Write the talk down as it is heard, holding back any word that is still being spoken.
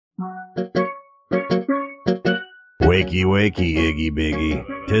Wakey, wakey, Iggy Biggy.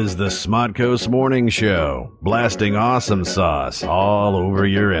 'Tis the SModCo Morning Show, blasting awesome sauce all over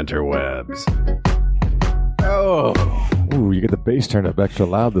your interwebs. Oh. Ooh, you get the bass turned up extra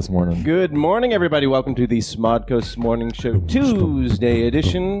loud this morning. Good morning, everybody. Welcome to the SModCo Morning Show Tuesday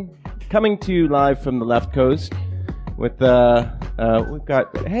edition. Coming to you live from the left coast with, we've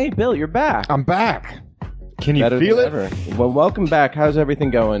got, hey, Bill, you're back. I'm back. Can you Better feel than it? ever. Well, welcome back. How's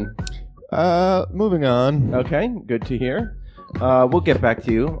everything going? Moving on. Okay, good to hear. We'll get back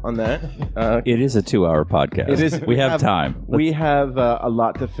to you on that. It is a 2-hour podcast. It is. We have time. We have a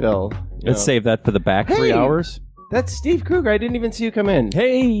lot to fill. Let's save that for the back 3 hours. That's Steve Kruger. I didn't even see you come in.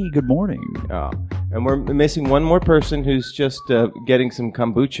 Hey, good morning. Oh. And we're missing one more person who's just getting some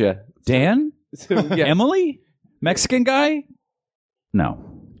kombucha. Dan? So, yeah. Emily? Mexican guy? No.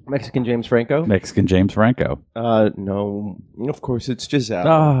 Mexican James Franco? Mexican James Franco. No. Of course, it's Giselle.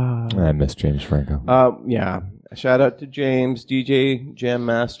 I miss James Franco. Yeah. Shout out to James, DJ Jam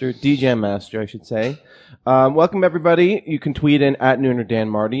Master, I should say. Welcome, everybody. You can tweet in at Nooner Dan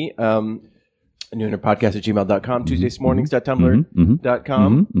Marty. NoonerPodcast@gmail.com,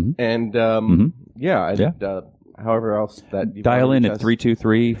 TuesdaySmornings.tumblr.com. And, however else that you Dial in at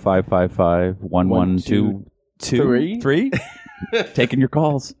 323-555-1123. Taking your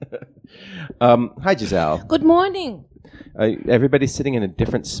calls. Hi, Giselle. Good morning. Everybody's sitting in a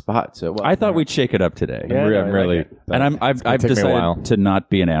different spot. So I thought we'd shake it up today. Yeah, I'm really, And I've take me a while. decided to not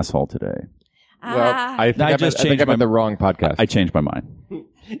be an asshole today. I think I'm at the wrong podcast. I changed my mind.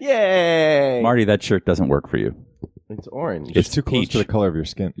 Yay! Marty, that shirt doesn't work for you. It's orange. it's too close peach. to the color of your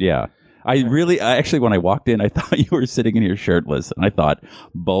skin. Yeah. I actually, when I walked in, I thought you were sitting in here shirtless. And I thought,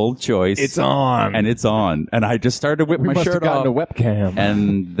 bold choice. It's on. And it's on. And I just started to whip my must shirt have gotten off. a webcam.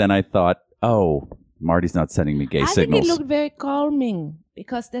 And then I thought, oh, Marty's not sending me gay I signals. think it looked very calming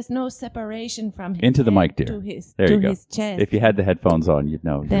because there's no separation from his Into the head mic, dear. to his, There to you go. his chest. If you had the headphones on, you'd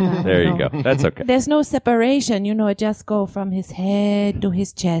know. Then I There you know. go. That's okay. There's no separation, it just go from his head to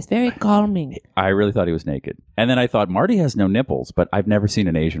his chest. Very calming. I really thought he was naked. And then I thought, Marty has no nipples, but I've never seen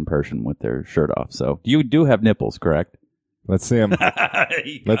an Asian person with their shirt off. So you do have nipples, correct? Let's see him.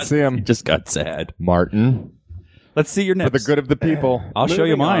 Let's see him. He just got sad. Martin. Let's see your For nips. the good of the people. I'll show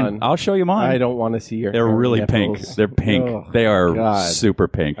you Moving mine. on. I'll show you mine. I don't want to see your They're really pink. nipples. They're pink. Oh, they are God. super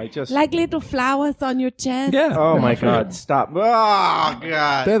pink. I just. Like little flowers on your chest. Yeah. Oh my God! Stop! Oh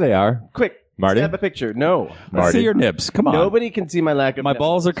God! There they are. Quick, Marty? snap a picture. No, Let's Marty. see your nips. Come on. nobody can see my lack of. My nipples.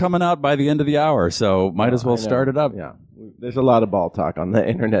 balls are coming out by the end of the hour, so might as well I know. start it up. Yeah, there's a lot of ball talk on the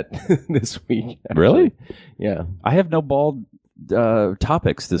internet this week. actually. Really? Yeah. I have no bald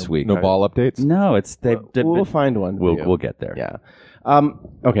topics this week. No ball updates? No, it's We'll find one. for you. We'll get there. Yeah.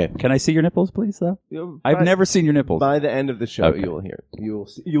 Okay. Can I see your nipples, please? Though I've never seen your nipples. By the end of the show, Okay. you will hear. You will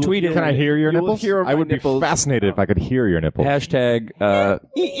see. You will Tweet hear it. Can I hear your you will nipples? hear my I would nipples. be fascinated if I could hear your nipples. Hashtag.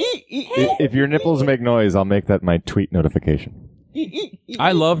 If your nipples make noise, I'll make that my tweet notification.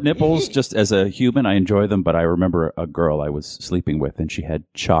 I love nipples just as a human. I enjoy them, but I remember a girl I was sleeping with, and she had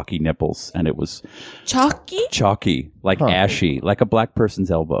chalky nipples, and it was Chalky? chalky, like ashy, like a black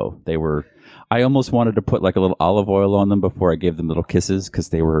person's elbow. They were. I almost wanted to put like a little olive oil on them before I gave them little kisses because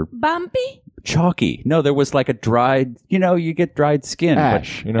they were Bumpy? chalky. No, there was like a dried. You get dried skin. but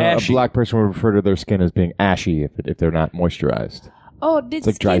Ash. ashy. A black person would refer to their skin as being ashy if they're not moisturized. Oh, did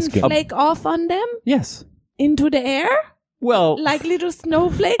like dry skin skin. flake off on them? Yes. Into the air? Well, Like little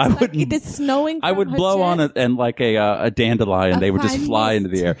snowflakes? I like wouldn't- it is snowing I from would her blow on chest? it and like a dandelion, A they would just fine fly mist. into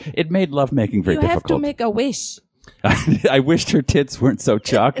the air. It made lovemaking very You have to difficult. make a wish. I wished her tits weren't so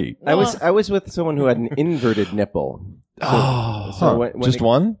chalky. I was with someone who had an inverted nipple. So when Just it-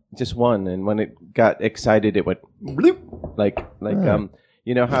 one? Just one, and when it got excited, it went bloop, like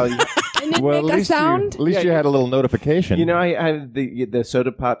you know how you, And it make a sound? At least you had a little notification. I have the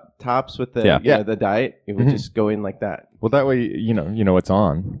soda pop tops with the Yeah. the diet. It would just go in like that. Well, that way you know it's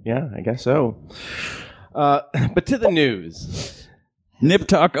on. Yeah, I guess so. But to the news. Nip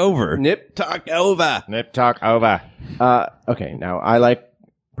talk over. Nip talk over. Nip talk over. Okay, now I like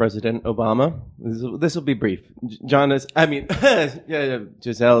President Obama. This will be brief.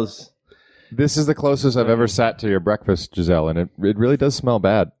 Giselle's. This is the closest I've ever sat to your breakfast, Giselle, and it really does smell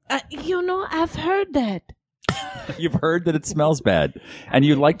bad. I've heard that. You've heard that it smells bad, and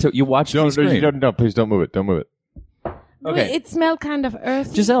you watch me scream. No, please don't move it. Don't move it. Okay. It smelled kind of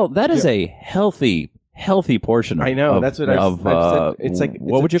earthy. Giselle, that is a healthy healthy portion. I know, Of, that's what I've said. It's like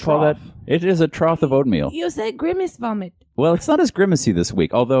what it's would a you call that? trough. It is a trough of oatmeal. You said grimace vomit. Well, it's not as grimacy this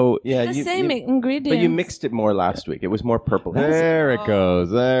week, although Yeah, The same ingredients. but you mixed it more last week. It was more purple. There it goes.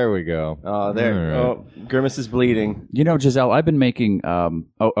 There we go. Oh, there. All right. Oh, Grimace is bleeding. you know, Giselle, I've been making.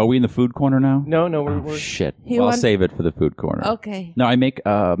 Are we in the food corner now? No, Oh, we're shit. He Well, I'll want- save it for the food corner. Okay. No, I make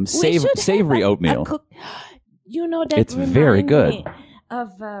We should savory have a oatmeal. You know that It's very remind good. me of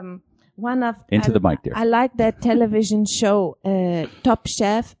one of Into the mic, dear. I like that television show Top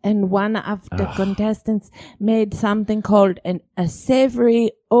Chef, and one of the contestants made something called a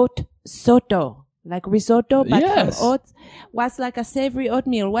savory oat soto, like risotto, but Yes. from oats. Was like a savory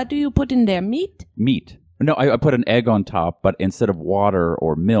oatmeal. What do you put in there? Meat, Meat. No, I put an egg on top, but instead of water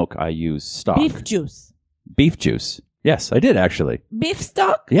or milk, I use stock. beef juice, Beef juice. Yes, I did actually. beef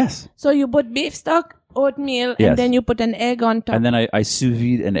stock. Yes. So you put beef stock, oatmeal, Yes. and then you put an egg on top. And then I sous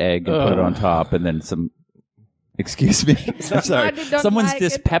vide an egg and put it on top, and then some. Excuse me. I'm sorry. I don't Someone's like it.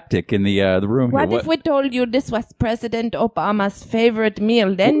 dyspeptic in the room What here. if we told you this was President Obama's favorite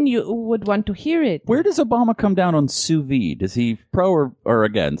meal? Then you would want to hear it. Where does Obama come down on sous vide? Is he pro or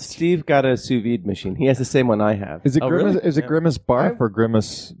against? Steve got a sous vide machine. He has the same one I have. Is it Oh, grimace? really? Is it grimace barf or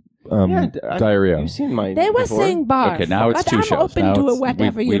grimace diarrhea? You've seen mine. They were before. saying barf. Okay, now it's but two I'm shows. open Now to it's-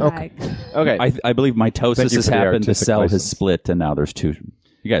 whatever we- you okay. like. Okay. I believe mitosis Thank you has for the happened. The artistic cell has license. split, and now there's two.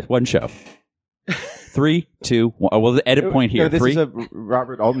 You guys, one show. 3, 2, 1. Oh, well, the edit point here. No, this 3, is a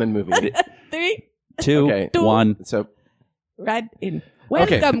Robert Altman movie. 3, 2, Okay. 1. So right in.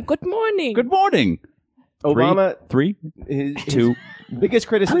 Welcome. Good morning. Good morning. Obama, 3, his 2. biggest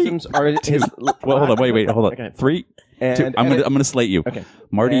criticisms are his. Well, hold on. Wait. Hold on. Okay. 3, 2. And- I'm and- gonna slate you. Okay.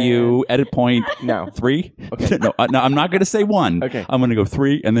 Marty, And- you edit point Now. 3. Okay. No, I'm not gonna say 1. Okay. I'm gonna go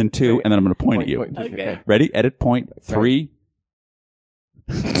 3 and then 2, and then I'm gonna point at you. Okay. Ready? Edit point 3.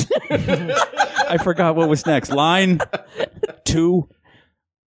 I forgot what was next. Line 2.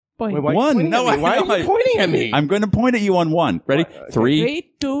 Point. Wait, why are you 1. pointing No, at me? Why are you pointing at me? I'm going to point at you on 1. Ready? 3.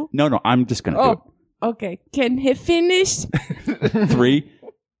 3, 2. No, I'm just going to do Oh, okay. Can he finish? it. 3,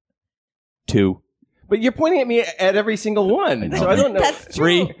 2, But you're pointing at me at every single one, so I don't know. That's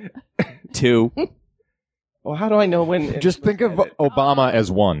 3, 2, Well, how do I know when? Just think of Obama as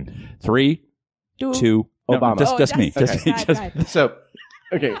one. 3, 2. No, Obama. just me. Just me. Right, Just right. So,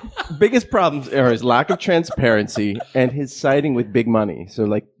 okay, biggest problems are his lack of transparency and his siding with big money. So,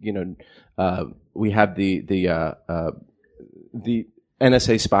 like we have the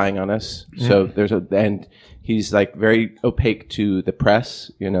NSA spying on us. So there's and he's like very opaque to the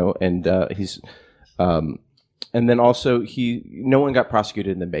press, and he's and then also no one got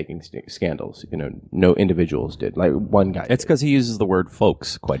prosecuted in the banking scandals. No individuals did. Like one guy. It's because he uses the word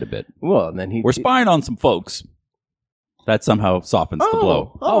folks quite a bit. well, and then We're spying on some folks. That somehow softens the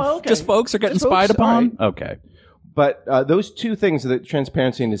blow. okay. Just folks are getting Just spied folks? upon? All Okay. But those two things, the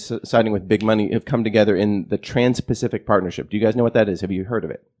transparency and the siding with big money, have come together in the Trans-Pacific Partnership. Do you guys know what that is? Have you heard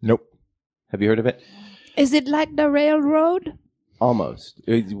of it? Nope. Have you heard of it? Is it like the railroad? Almost.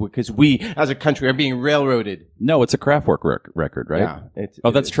 Because we, as a country, are being railroaded. No, it's a Kraftwerk record, right? Yeah.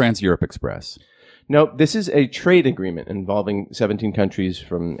 That's Trans-Europe Express. No, this is a trade agreement involving 17 countries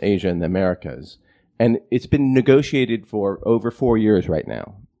from Asia and the Americas. And it's been negotiated for over 4 years right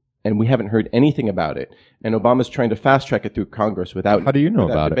now. And we haven't heard anything about it. And Obama's trying to fast track it through Congress without How do you know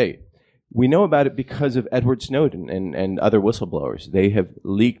without about it? debate. We know about it because of Edward Snowden and other whistleblowers. They have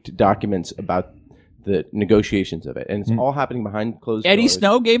leaked documents about the negotiations of it. And it's all happening behind closed Eddie doors.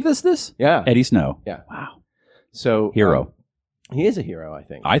 Snow gave this? Yeah. Eddie Snow. Yeah. Wow. So Hero. he is a hero, I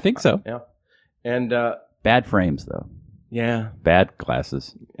think. I think so. Yeah. And Bad frames, though. yeah. Bad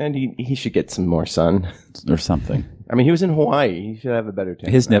glasses And he should get some more sun. or something. I mean, he was in Hawaii. He should have a better tan.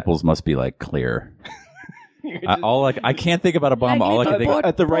 His than that. nipples must be like clear. I can't think about Obama. Like All I can little think. port-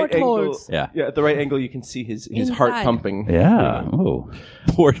 At the right angle. portholes. Yeah. Yeah, at the right angle, you can see his heart Inside. pumping. Yeah. Oh,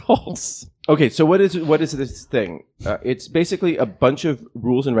 portholes. Okay, so what is this thing? It's basically a bunch of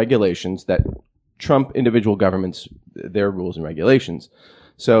rules and regulations that trump individual governments, their rules and regulations.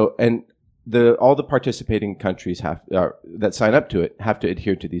 So, and all the participating countries that sign up to it have to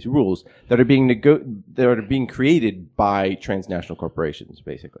adhere to these rules that are being created by transnational corporations.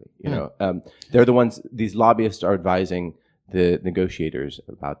 Basically, they're the ones. These lobbyists are advising the negotiators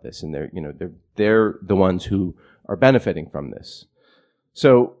about this, and they're the ones who are benefiting from this.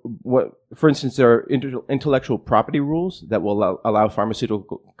 So, for instance, there are intellectual property rules that will allow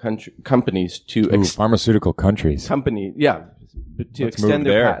pharmaceutical companies to Pharmaceutical countries. to Let's move extend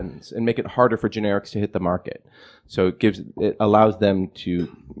their there. patents and make it harder for generics to hit the market. So it allows them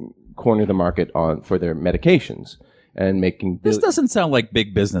to corner the market for their medications. and making This doesn't sound like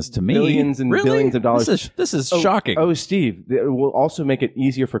big business to me. billions and Really? billions of dollars. This is shocking. Oh, Steve, it will also make it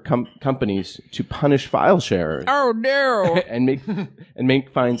easier for companies to punish file sharers Oh, no. and make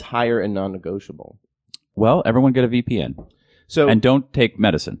fines higher and non-negotiable. Well, everyone get a VPN. So And don't take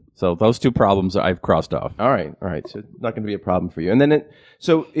medicine. So those two problems I've crossed off. all right. So it's not going to be a problem for you. And then it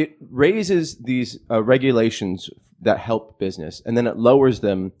raises these regulations that help business, and then it lowers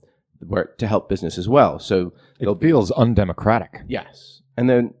them to help business as well. So It feels undemocratic. yes. And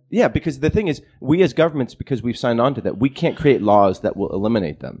then, because the thing is, we as governments, because we've signed on to that, we can't create laws that will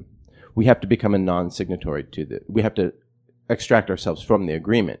eliminate them. We have to become a non-signatory we have to extract ourselves from the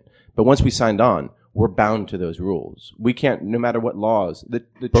agreement. But once we signed on, we're bound to those rules. We can't, no matter what laws, the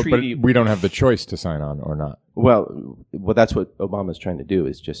treaty. But we don't have the choice to sign on or not. Well, that's what Obama's trying to do,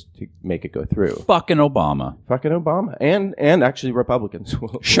 is just to make it go through. Fucking Obama. Fucking Obama. And actually Republicans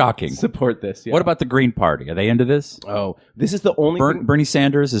will Shocking. support this. Yeah. What about the Green Party? Are they into this? Oh, this is the only thing. Bernie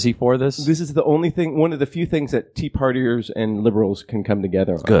Sanders, is he for this? This is the only thing, one of the few things that Tea Partiers and liberals can come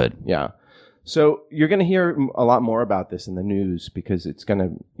together on. Good. Yeah. So you're going to hear a lot more about this in the news, because it's going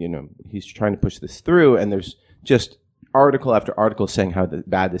to, he's trying to push this through, and there's just article after article saying how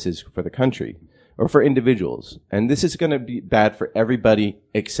bad this is for the country or for individuals. And this is going to be bad for everybody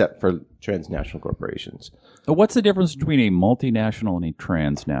except for transnational corporations. What's the difference between a multinational and a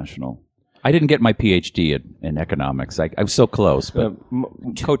transnational? I didn't get my PhD in economics. I was so close, but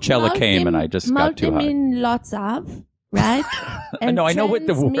Coachella came and I just got too high. Mean lots of, right? And No, I know what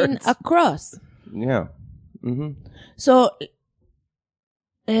the trans mean words- across. Yeah. Mm-hmm. So,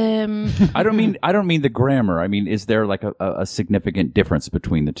 I don't mean the grammar. I mean, is there like a significant difference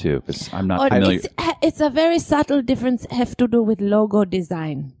between the two? Because I'm not familiar. it's a very subtle difference. Have to do with logo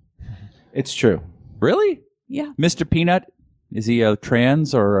design. It's true. Really? Yeah. Mr. Peanut, is he a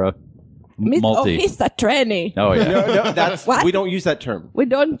trans or a multi? Oh, he's a tranny. Oh, yeah. No, that's What? we don't use that term. We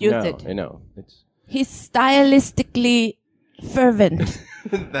don't use No, it. I know. It's He's stylistically fervent.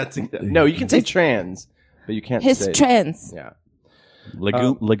 that's no. You can say trans, but you can't He's say trans. Yeah.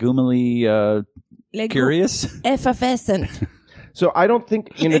 Legumily curious? Effervescent. So I don't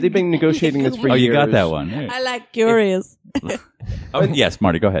think they've been negotiating this for Oh, years. you got that one. Hey. I like curious. Oh, yes,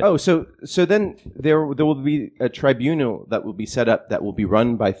 Marty, go ahead. Oh, so then there will be a tribunal that will be set up that will be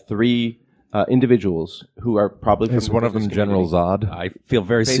run by three individuals who are probably from Is the one of them business General community. Zod? I feel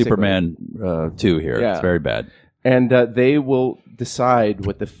very Basically. Superman 2 here. Yeah. It's very bad. And they will decide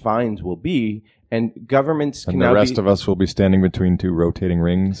what the fines will be, and governments can And now the rest be, of us will be standing between two rotating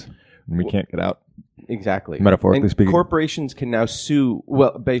rings, and we can't get out. exactly Metaphorically and speaking. Corporations can now sue.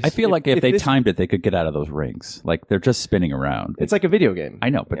 Well, I feel like if they this- timed it, they could get out of those rings. Like they're just spinning around. it's like a video game. I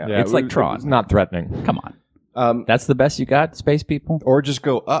know, but Yeah. it's like Tron. It's not threatening. Come on. That's the best you got, space people? Or just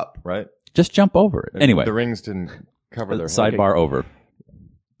go up, right? Just jump over it. Anyway, The rings didn't cover their sidebar over.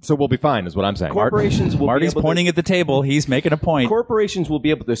 So we'll be fine, is what I'm saying. Corporations will Marty's be able pointing to, at the table. He's making a point. corporations will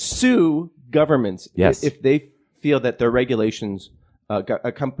be able to sue governments Yes. if they feel that their regulations, a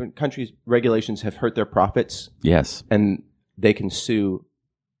country's regulations, have hurt their profits, Yes. and they can sue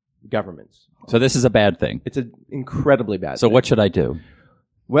governments. So this is a bad thing. It's an incredibly bad. So thing. what should I do?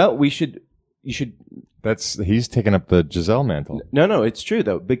 Well, you should. He's taking up the Giselle mantle. No, it's true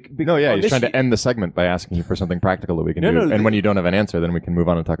though. No, yeah, on he's this trying sheet- to end the segment by asking you for something practical that we can No, do. no, And when you don't have an answer, then we can move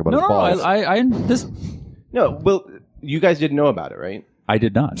on and talk about his No, balls. this No, well, you guys didn't know about it, right? I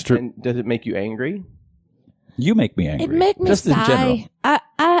did not. It's And does it make you angry? You make me angry. It made me just in general.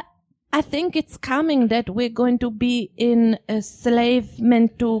 sigh. I think it's coming that we're going to be in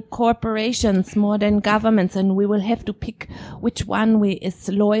enslavement to corporations more than governments, and we will have to pick which one we is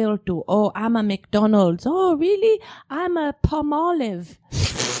loyal to. Oh, I'm a McDonald's. Oh, really? I'm a Palmolive.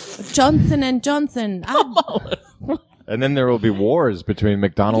 Johnson and Johnson. And then there will be wars between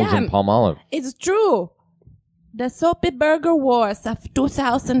McDonald's Yeah. and Palmolive. It's true. The Soapy Burger Wars of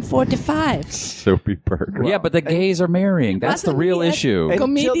 2045. Soapy burger. Yeah, but the gays are marrying. That's the Wasn't real he a- issue. Until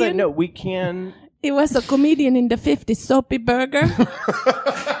Comedian? then, no, we can. It was a comedian in the 50s, Soapy Burger. He's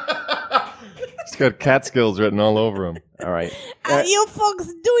got Catskills written all over him. All right. How you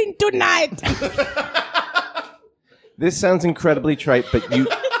folks doing tonight? This sounds incredibly trite, but you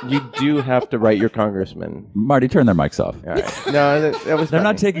do have to write your congressman. Marty, turn their mics off. All right. No, that was. They're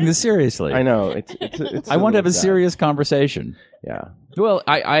not funny. taking this seriously. I know. It's I want to have a little sad. serious conversation. Yeah. Well,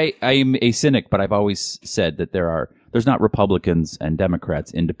 I'm a cynic, but I've always said that there's not Republicans and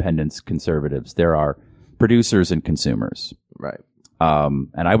Democrats, independents, conservatives. There are producers and consumers. Right.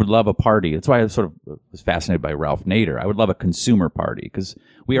 And I would love a party. That's why I sort of was fascinated by Ralph Nader. I would love a consumer party because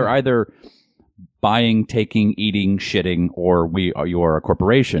we are either buying, taking, eating, shitting, or you are a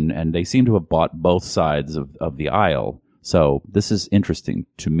corporation, and they seem to have bought both sides of the aisle. So this is interesting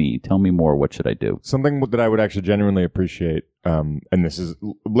to me. Tell me more. What should I do? Something that I would actually genuinely appreciate, and this is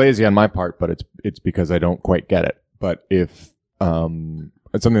lazy on my part, but it's because I don't quite get it. But if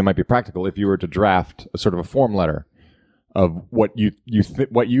it's something that might be practical, if you were to draft a sort of a form letter of what you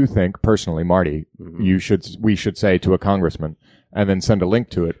think personally, Marty, we should say to a congressman, and then send a link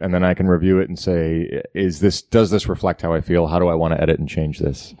to it, and then I can review it and say, does this reflect how I feel? How do I want to edit and change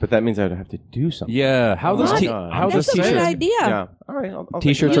this? But that means I would have to do something. Yeah. How That's does a good t-shirts? idea. Yeah. All right. I'll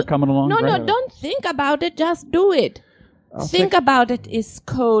T-shirts are coming along. No, right? don't think about it. Just do it. Think about it is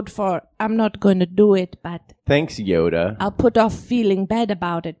code for I'm not going to do it, but Thanks, Yoda. I'll put off feeling bad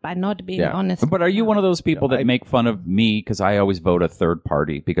about it by not being honest. But are you one of those people that make fun of me because I always vote a third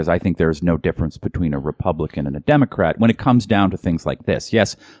party because I think there's no difference between a Republican and a Democrat when it comes down to things like this?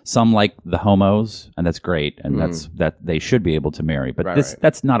 Yes, some like the homos, and that's great, and that they should be able to marry. But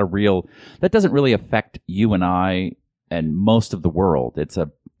that's not that doesn't really affect you and I and most of the world. It's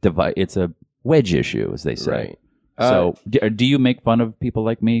a wedge issue, as they say. Right. So, do you make fun of people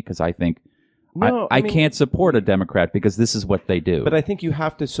like me? Because I think I can't support a Democrat because this is what they do. But I think you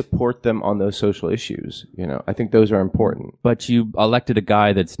have to support them on those social issues. I think those are important. But you elected a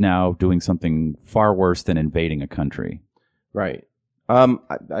guy that's now doing something far worse than invading a country. Right.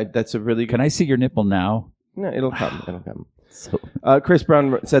 That's a really good... Can I see your nipple now? No, it'll come. It'll come. So, Chris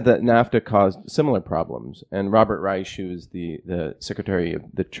Brown said that NAFTA caused similar problems, and Robert Reich, who is the Secretary of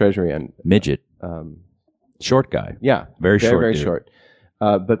the Treasury and midget. Short guy. Yeah. Very short. Very dude. short.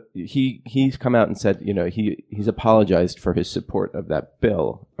 But he's come out and said, he's apologized for his support of that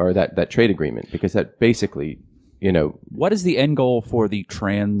bill or that trade agreement because that basically, What is the end goal for the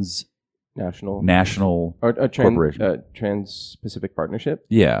national or corporation? Trans-Pacific Partnership?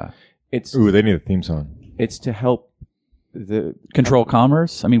 Yeah. They need a theme song. It's to help control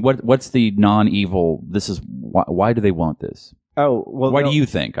commerce. I mean, what's the non-evil? This is why do they want this? Oh, well. Why do you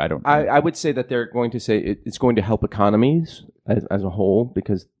think? I don't know. I would say that they're going to say it's going to help economies as a whole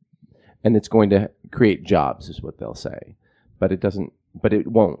and it's going to create jobs is what they'll say. But it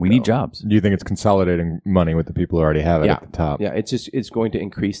won't. We need jobs. Do you think it's consolidating money with the people who already have it at the top? Yeah, it's going to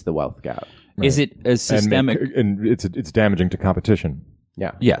increase the wealth gap. Right. Is it a systemic? And it's damaging to competition.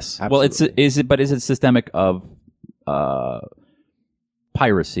 Yeah. Yes. Absolutely. Well, is it systemic of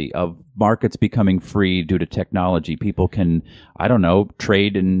piracy, of markets becoming free due to technology? People can, I don't know,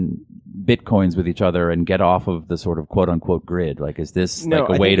 trade in bitcoins with each other and get off of the sort of quote unquote grid. Like, is this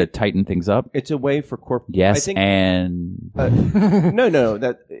a way to tighten things up? It's a way for Yes, and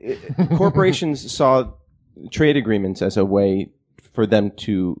no. Corporations saw trade agreements as a way for them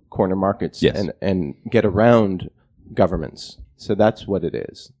to corner markets and get around governments. So that's what it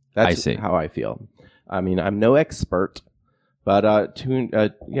is. That's how I feel. I mean, I'm no expert, but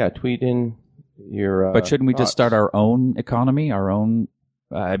tweet in your. But shouldn't we thoughts. just start our own economy, our own?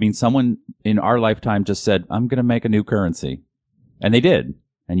 I mean, someone in our lifetime just said, "I'm going to make a new currency," and they did.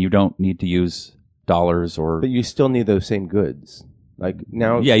 And you don't need to use dollars or. But you still need those same goods. Like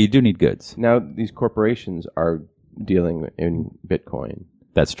now. Yeah, you do need goods. Now these corporations are dealing in Bitcoin.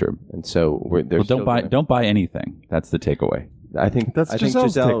 That's true. And so don't buy anything. That's the takeaway. I think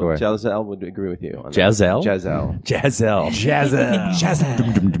Giselle's takeaway. Giselle would agree with you on that. Giselle? Giselle.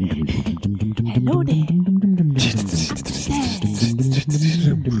 Hello there.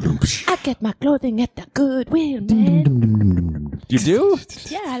 I get my clothing at the Goodwill, man. You do?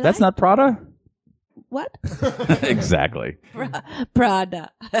 Yeah, I like That's not Prada? What? Exactly.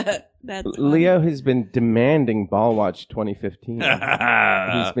 Prada. That's Leo has been demanding Ball Watch 2015. He's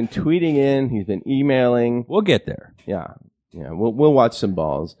been tweeting in. He's been emailing. We'll get there. Yeah. We'll watch some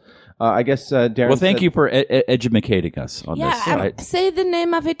balls. I guess Darren. Well, thank you for educating us on this. Yeah, say the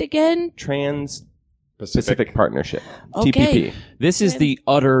name of it again. Trans-Pacific Partnership. Okay. TPP. This is the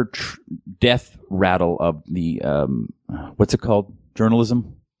utter death rattle of the what's it called?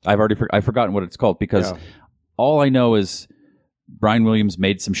 Journalism. I've forgotten what it's called because all I know is Brian Williams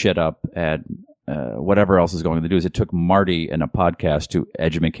made some shit up and whatever else is going to do is it took Marty and a podcast to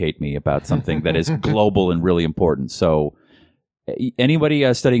educate me about something that is global and really important. So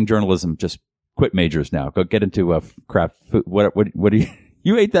anybody studying journalism, just quit majors now. Go get into craft food. What do you?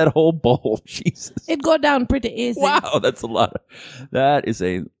 You ate that whole bowl. Jesus. It go down pretty easy. Wow, that is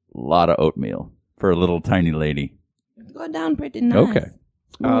a lot of oatmeal for a little tiny lady. It go down pretty nice. Okay.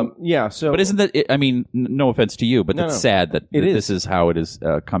 So, but isn't that? I mean, no offense to you, but No, that's no. sad that It is. this is how it is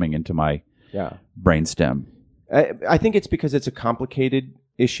coming into my brainstem. I think it's because it's a complicated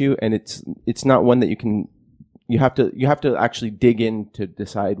issue and it's not one that you can You have to actually dig in to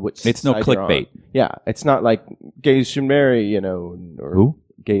decide which. It's no side you're on. clickbait. Yeah, it's not like gays should marry, or Who?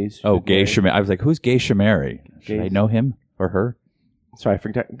 gays. Oh, should Gay marry. Shamari. I was like, who's Gay Shamari? Should I Gays. know him or her? Sorry, I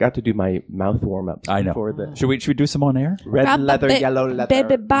forgot to do my mouth warm up. I know. For the Should we do some on air? red Rubber leather, ba- yellow leather,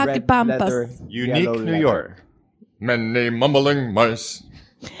 baby bug red bumpers. leather, Unique yellow New leather. York. Many mumbling mice.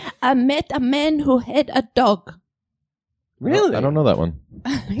 I met a man who had a dog. Really? I don't know that one.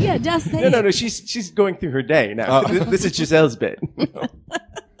 Yeah, just say No. it. She's going through her day now. This is Giselle's bit.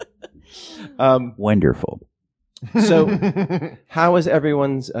 Wonderful. So, how was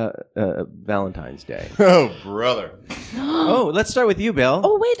everyone's Valentine's Day? Oh, brother. Oh, let's start with you, Bill.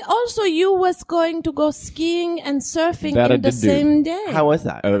 Oh wait, also you was going to go skiing and surfing That I in the did do. same day. How was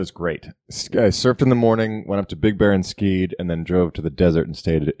that? That was great. I surfed in the morning, went up to Big Bear and skied, and then drove to the desert and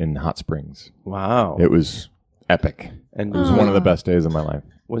stayed in Hot Springs. Wow. It was epic. And It was one of the best days of my life.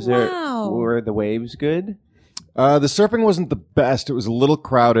 Wow. were the waves good? The surfing wasn't the best. It was a little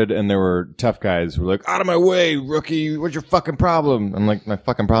crowded, and there were tough guys who were like, "Out of my way, rookie! What's your fucking problem?" I'm like, "My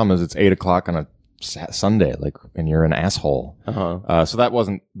fucking problem is it's 8:00 on a Sunday, and you're an asshole." So that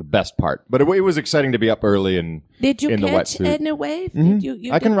wasn't the best part, but it was exciting to be up early and Did you in the catch wetsuit. any wave? Mhm. Did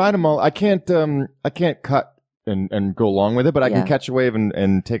you I can did- ride them all. I can't cut and go along with it, but I Yeah. can catch a wave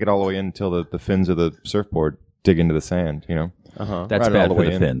and take it all the way in until the fins of the surfboard dig into the sand. That's Ride it all bad the for way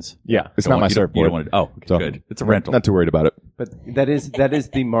the in. fins. Yeah, it's Don't not my want- you don't- surfboard. You don't want to, okay, So, good. It's a rental. Not too worried about it. But that is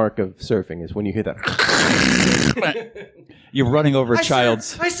the mark of surfing is when you hear that. You're running over a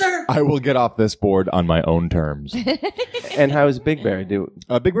child's. I will get off this board on my own terms. And how was Big Bear?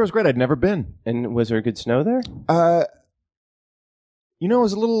 Big Bear was great. I'd never been. And was there good snow there? It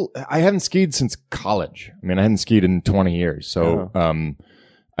was a little. I hadn't skied since college. I mean, I hadn't skied in 20 years, so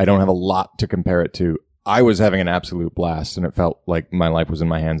I don't have a lot to compare it to. I was having an absolute blast, and it felt like my life was in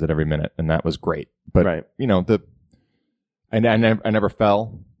my hands at every minute, and that was great. But Right. I never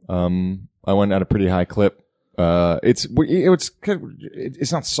fell. I went at a pretty high clip. It's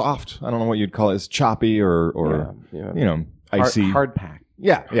not soft. I don't know what you'd call it. It's choppy or icy. hard pack.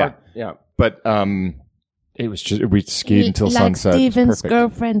 Yeah, yeah. Yeah. But it was just we skied until like sunset. It was Steven's perfect.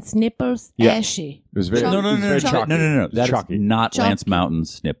 girlfriend's nipples, Yeah. ashy. It was very No, it was very chalky. No. That is Chalky. not Chalky. Lance Mountain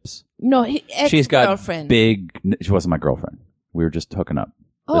snips. No, She's got ex-girlfriend. big. She wasn't my girlfriend. We were just hooking up.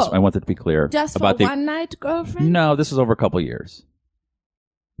 Oh. I wanted to be clear Just about for one night girlfriend? No, this was over a couple of years.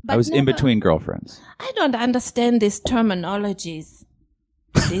 But I was in never- between girlfriends. I don't understand these terminologies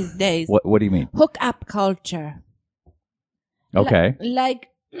these days. What do you mean? Hook up culture. Okay. Like,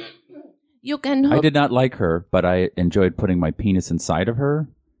 you can hook I did not like her, but I enjoyed putting my penis inside of her.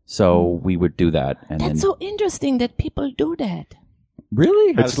 So we would do that, and That's then so interesting that people do that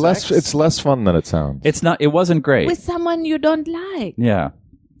really, It's less fun than it sounds. it's not. It wasn't great. with someone you don't like. Yeah,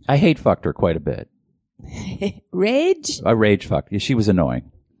 I hate fucked her quite a bit. Rage? I rage fucked. She was annoying,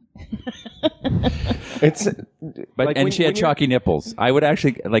 It's but like and when- she had when you're- chalky nipples. I would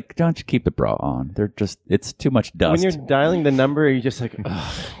actually don't you keep the bra on? They're just it's too much when dust. you're dialing the number, you're just like,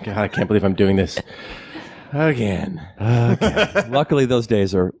 oh, God, I can't believe I'm doing this again. Luckily, those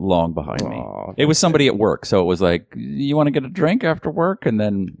days are long behind me. Aw, It was somebody at work, so it was like, you want to get a drink after work, and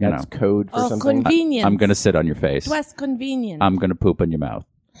then That's code for Oh, something. convenience. I'm going to sit on your face. It was convenient. I'm going to poop in your mouth.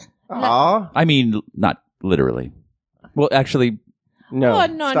 Aw. I mean, not literally. Well, actually, No. Oh,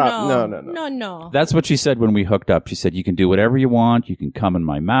 no, Stop. no. No. No. that's what she said when we hooked up. She said, you can do whatever you want. You can come in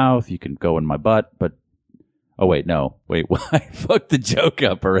my mouth. You can go in my butt. But, oh, wait, no. Wait, I fucked the joke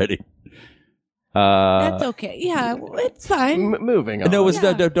up already. That's okay. Yeah, it's fine. Moving on. No, it was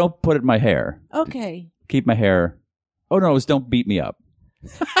Yeah. don't put it in my hair. Okay. Keep my hair. Oh, no, it was don't beat me up.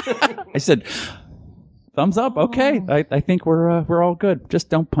 I said, thumbs up. Okay. I think we're all good. Just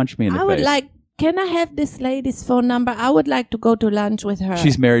don't punch me in the I face. would like, can I have this lady's phone number? I would like to go to lunch with her.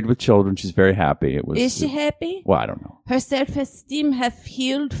 She's married with children. She's very happy. It was. Is she happy? Well, I don't know. Her self-esteem have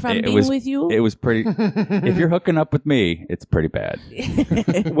healed from It being was with you? It was pretty. If you're hooking up with me, it's pretty bad.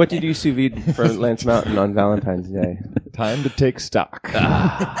 What did you sous vide for Lance Mountain on Valentine's Day? Time to take stock.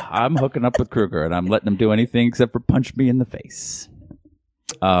 I'm hooking up with Kruger, and I'm letting him do anything except for punch me in the face.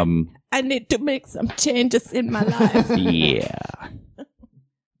 I need to make some changes in my life. Yeah.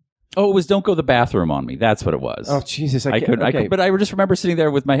 Oh, it was don't go to the bathroom on me. That's what it was. Oh, Jesus. I could, but I just remember sitting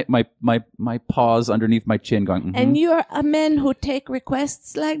there with my paws underneath my chin, going. "Mhm." And you're a man who take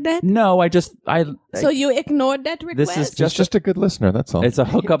requests like that? No, So you ignored that request? This is Just a good listener. That's all. It's a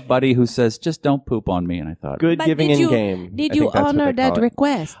hookup buddy who says, "Just don't poop on me." And I thought, Good But giving did in you, game. Did I you think that's what honor they call that it.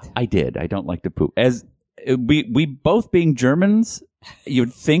 request? I did. I don't like to poop. As we both being Germans,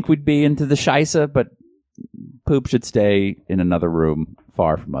 you'd think we'd be into the Scheisse, but poop should stay in another room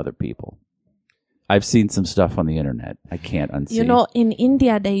far from other people. I've seen some stuff on the internet. I can't unsee. You know, in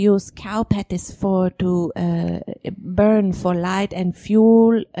India they use cow patties to burn for light and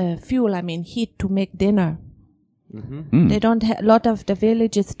fuel. I mean heat to make dinner. Mm-hmm. They don't. A lot of the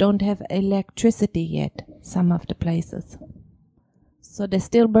villages don't have electricity yet. Some of the places, so they're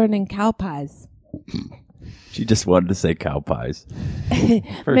still burning cow pies. She just wanted to say cow pies.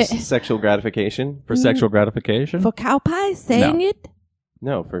 For sexual gratification? For sexual gratification? For cow pies, saying No. it?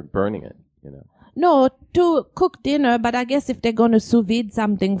 No, for burning it, you know. No, to cook dinner, but I guess if they're going to sous vide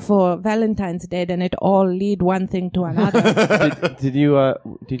something for Valentine's Day, then it all lead one thing to another. Did you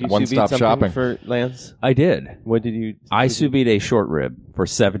One-stop sous vide something shopping. for Lance? I did. What did you? I sous vide a short rib for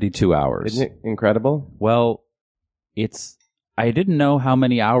 72 hours. Isn't it incredible? Well, I didn't know how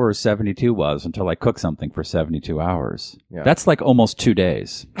many hours 72 was until I cooked something for 72 hours. Yeah. That's like almost 2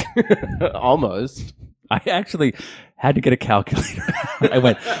 days. Almost. I actually had to get a calculator. I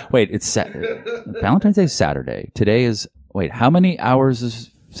went, wait, it's Valentine's Day is Saturday. Today is, wait, how many hours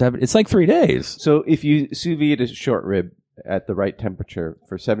is 7? It's like 3 days. So if you sous vide a short rib at the right temperature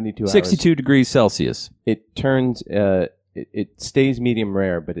for 72 hours, 62 degrees Celsius. it turns, it stays medium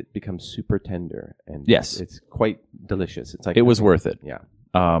rare, but it becomes super tender. And Yes. it's quite delicious. It's like It was worth it. Yeah.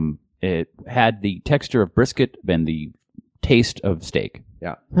 It had the texture of brisket and the taste of steak.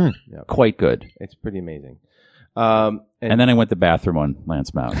 Yeah. Quite good. It's pretty amazing. And then I went to the bathroom on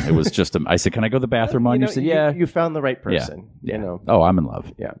Lance Mountain. It was just, I said, can I go to the bathroom on? You said, yeah. You found the right Yeah. person. Yeah. You know. Oh, I'm in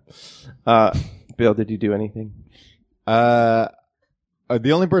love. Yeah. Bill, did you do anything? The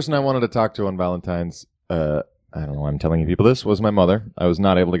only person I wanted to talk to on Valentine's, I don't know why I'm telling you people this, was my mother. I was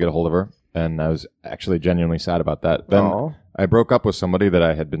not able to get a hold of her, and I was actually genuinely sad about that. Then Aw. I broke up with somebody that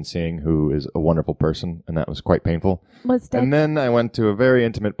I had been seeing who is a wonderful person, and that was quite painful. What's that? And then I went to a very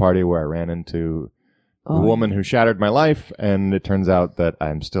intimate party where I ran into a woman who shattered my life, and it turns out that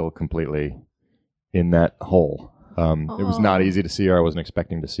I'm still completely in that hole. It was not easy to see her. I wasn't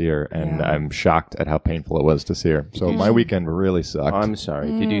expecting to see her, and Yeah. I'm shocked at how painful it was to see her. So my weekend really sucked. I'm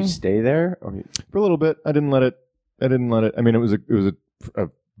sorry. Did you stay there? Or... For a little bit. I didn't let it. I mean, it was a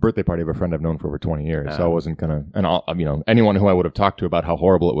birthday party of a friend I've known for over 20 years, so I wasn't gonna. And anyone who I would have talked to about how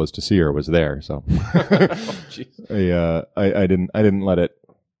horrible it was to see her was there. So I didn't let it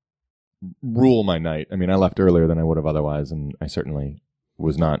rule my night. I mean, I left earlier than I would have otherwise, and I certainly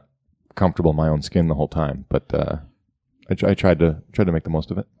was not comfortable in my own skin the whole time. But I tried to make the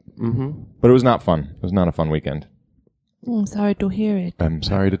most of it. Mm-hmm. But it was not fun. It was not a fun weekend. I'm sorry to hear it. I'm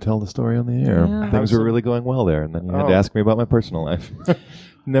sorry to tell the story on the air. Yeah. Things were really going well there, and then you had to Oh. ask me about my personal life.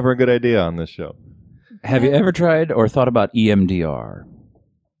 Never a good idea on this show. Have you ever tried or thought about EMDR?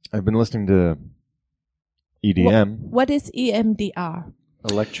 I've been listening to EDM. What is EMDR?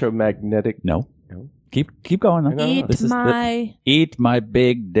 Electromagnetic. No. No. Keep going. No. Eat This is my... Eat my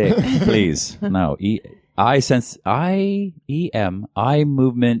big dick, please. No. Eye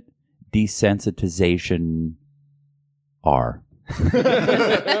movement desensitization R.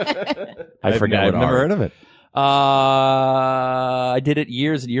 I forgot. I've never heard of it. I did it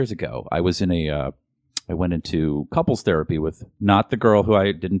years and years ago. I was in I went into couples therapy with not the girl who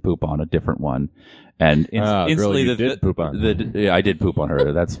I didn't poop on, a different one. And instantly, you did poop on. yeah, I did poop on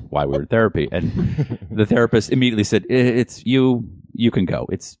her. That's why we were in therapy. And the therapist immediately said, "It's you. You can go."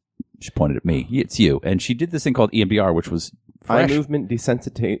 She pointed at me. It's you. And she did this thing called EMDR, which was Eye fresh. movement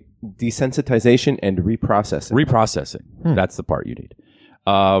desensitization and reprocessing. Reprocessing. That's the part you need.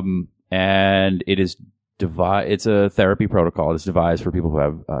 And it is it's a therapy protocol. It's devised for people who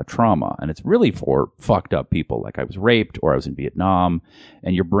have trauma, and it's really for fucked up people. Like I was raped or I was in Vietnam,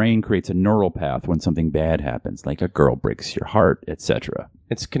 and your brain creates a neural path when something bad happens, like a girl breaks your heart, etc.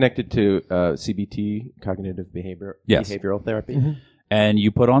 It's connected to CBT, cognitive behavioral therapy. And you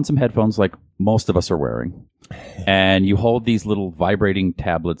put on some headphones like most of us are wearing, and you hold these little vibrating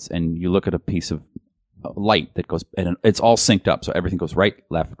tablets, and you look at a piece of light that goes, and it's all synced up, so everything goes right,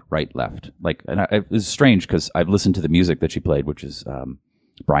 left. Like, and it was strange because I've listened to the music that she played, which is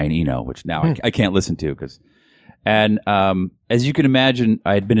Brian Eno, which now I can't listen to and as you can imagine,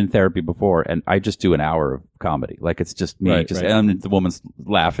 I had been in therapy before, and I just do an hour of comedy, like it's just me, and the woman's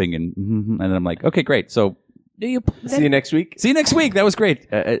laughing, and I'm like, okay, great, so. Do you See you next week. See you next week. That was great.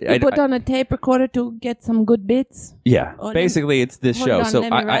 you put on a tape recorder to get some good bits? Yeah, Oh, basically it's this hold show. on, So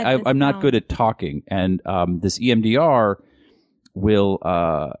let me write this I'm not down. good at talking, and this EMDR will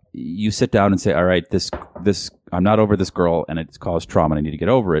you sit down and say, all right, this I'm not over this girl, and it's caused trauma, and I need to get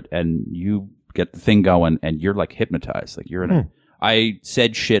over it, and you get the thing going, and you're like hypnotized, like you're in a. I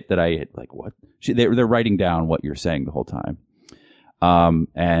said shit that I had, like what they're writing down what you're saying the whole time,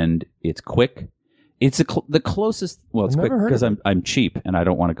 and it's quick. It's the closest. Well, it's I've quick never heard because of I'm cheap and I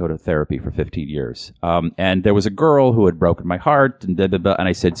don't want to go to therapy for 15 years. And there was a girl who had broken my heart and blah, blah, blah, and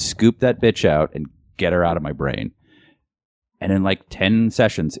I said, scoop that bitch out and get her out of my brain. And in like 10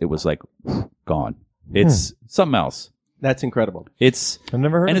 sessions, it was like gone. It's something else. That's incredible. I've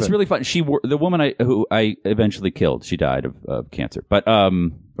never heard of it. And it's really fun. The woman who I eventually killed, she died of cancer, but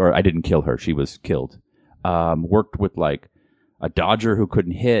or I didn't kill her. She was killed. Worked with like a dodger who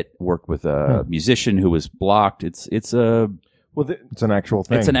couldn't hit. Worked with a musician who was blocked. It's an actual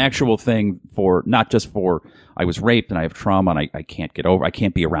thing. It's an actual thing for not just for I was raped and I have trauma and I can't get over. I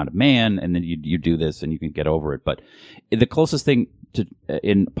can't be around a man, and then you do this and you can get over it. But the closest thing to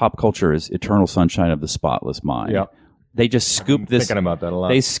in pop culture is Eternal Sunshine of the Spotless Mind. Yeah. They just scooped this. Thinking about that a lot.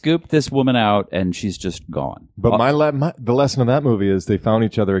 They scooped this woman out, and she's just gone. But the lesson of that movie is they found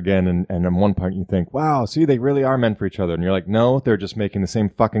each other again, and at one point you think, wow, see, they really are meant for each other. And you're like, no, they're just making the same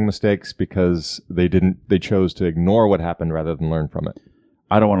fucking mistakes because they chose to ignore what happened rather than learn from it.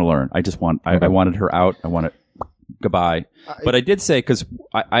 I don't want to learn. I just want, I wanted her out. I want it, goodbye. But I did say, because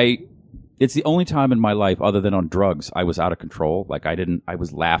it's the only time in my life other than on drugs I was out of control. Like I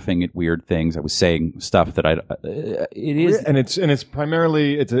was laughing at weird things. I was saying stuff that it's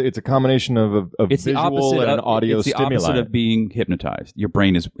primarily it's a combination of it's visual the opposite and an audio it's the stimuli. opposite of being hypnotized. Your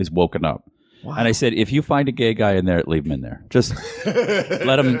brain is woken up. Wow. And I said, if you find a gay guy in there, leave him in there. Just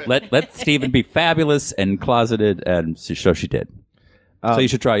let Stephen be fabulous and closeted, and so she did. So you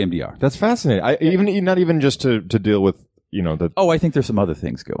should try MDR. That's fascinating. Not even just to deal with I think there's some other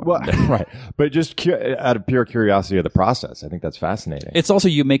things going on there. Right. But just out of pure curiosity of the process, I think that's fascinating. It's also,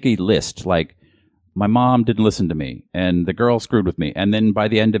 you make a list, like, my mom didn't listen to me, and the girl screwed with me, and then by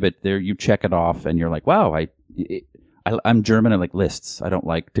the end of it, there you check it off, and you're like, wow, I'm German, I like lists. I don't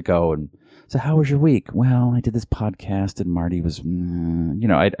like to go and so how was your week? Well, I did this podcast, and Marty was,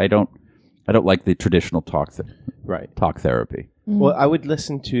 I don't like the traditional talk therapy. Well, I would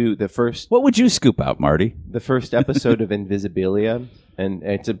listen to the first. What would you scoop out, Marty? The first episode of Invisibilia, and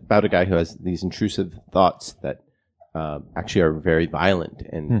it's about a guy who has these intrusive thoughts that actually are very violent,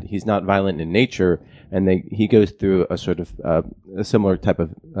 and he's not violent in nature. And he goes through a sort of a similar type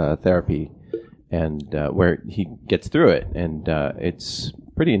of therapy, and where he gets through it, and it's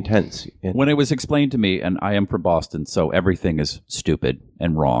pretty intense. When it was explained to me, and I am from Boston, so everything is stupid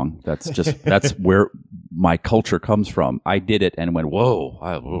and wrong. That's where my culture comes from. I did it and went,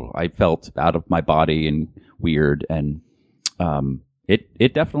 whoa, I felt out of my body and weird. And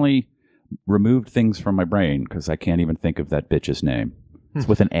it definitely removed things from my brain because I can't even think of that bitch's name. It's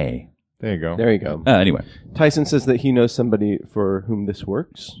with an A. There you go. There you go. Anyway. Tyson says that he knows somebody for whom this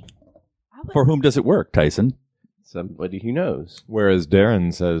works. For whom does it work, Tyson? Somebody he knows. Whereas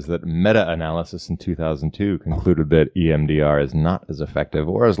Darren says that meta-analysis in 2002 concluded that EMDR is not as effective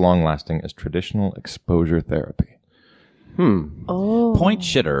or as long-lasting as traditional exposure therapy. Oh. Point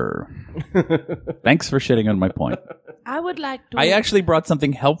shitter. Thanks for shitting on my point. I would like to. I actually brought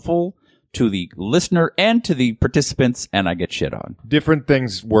something helpful to the listener and to the participants, and I get shit on. Different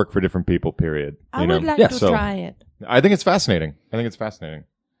things work for different people, period. I would like to try it. I think it's fascinating.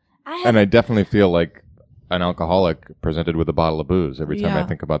 And I definitely feel like an alcoholic presented with a bottle of booze every time I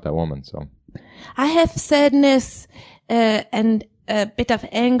think about that woman. So I have sadness and a bit of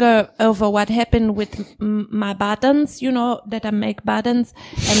anger over what happened with my buttons, that I make buttons,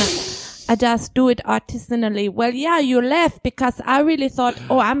 and I just do it artisanally. Well, yeah, you laugh because I really thought,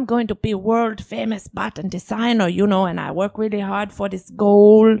 I'm going to be world famous button designer, and I work really hard for this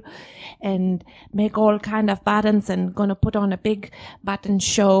goal and make all kind of buttons and gonna put on a big button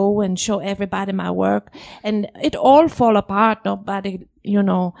show and show everybody my work. And it all fall apart. Nobody,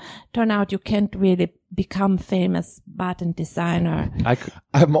 turn out you can't really become famous button designer.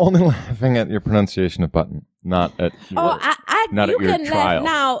 I'm only laughing at your pronunciation of button, not at your, not you at your can trial. laugh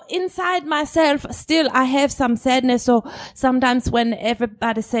now. Inside myself, still I have some sadness. So sometimes when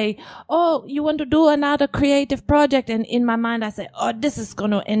everybody say, you want to do another creative project? And in my mind I say, this is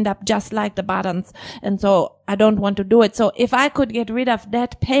going to end up just like the buttons. And so I don't want to do it. So if I could get rid of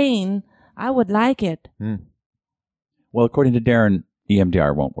that pain, I would like it. Well, according to Darren,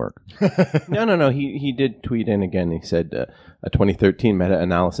 EMDR won't work. No. He did tweet in again. He said a 2013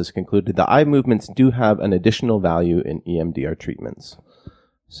 meta-analysis concluded the eye movements do have an additional value in EMDR treatments.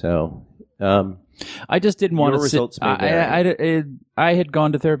 So I just didn't want to results may vary. I had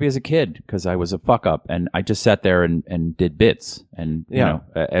gone to therapy as a kid because I was a fuck up, and I just sat there and did bits. And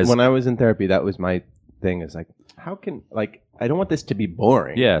when I was in therapy, that was my thing. Is like, how can I don't want this to be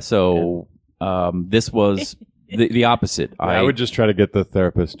boring. Yeah. So this was. the opposite. I would just try to get the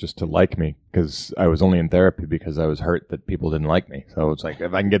therapist just to like me because I was only in therapy because I was hurt that people didn't like me. So it's like,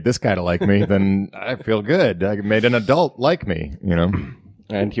 if I can get this guy to like me, then I feel good. I made an adult like me, you know?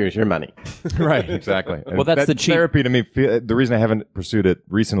 And here's your money. Right, exactly. Well, that's the cheap therapy to me. The reason I haven't pursued it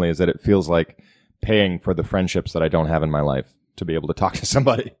recently is that it feels like paying for the friendships that I don't have in my life to be able to talk to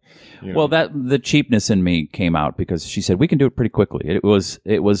somebody. You know? Well, the cheapness in me came out because she said we can do it pretty quickly. It was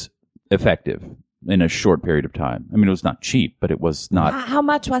effective in a short period of time. I mean, it was not cheap, but it was not How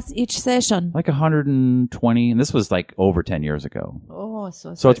much was each session? like 120, and this was like over 10 years ago. Oh,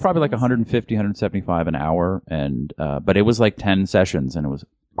 So it's probably like 150, 175 an hour, and but it was like 10 sessions, and it was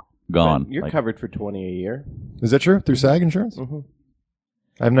gone. You're Like, covered for 20 a year. Is that true? Through SAG insurance? Mm-hmm.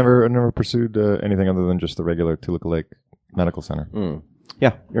 I've never pursued anything other than just the regular Toluca Lake Medical Center.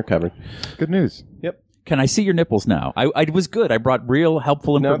 Yeah, you're covered. Good news. Yep. Can I see your nipples now? I was good. I brought real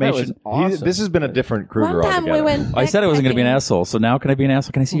helpful No, that information. was awesome. This has been a different Kruger One time we altogether. went. I said I wasn't going to be an backpacking. asshole, so now can I be an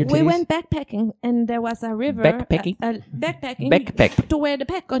asshole? Can I see your titties? We went backpacking, and there was a river. Backpacking? Backpacking. Backpack. To wear the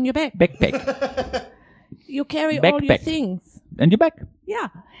pack on your back. Backpack. You carry all your Backpack. things. And your back. Yeah.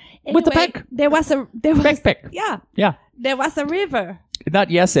 With the Anyway, pack? There was Backpack. Yeah. Yeah. There was a river. Not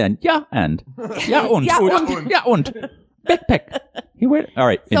yes and. Ja und. Ja und. Ja und. Ja und. Backpack. He went. All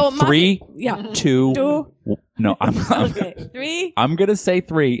right. So In 3, Yeah. 2. Two. No, I'm Okay. 3. I'm gonna say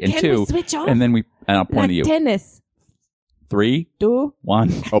 3 and Can 2. we switch off? And then I'll point Like to you. tennis. 3, 2. 1,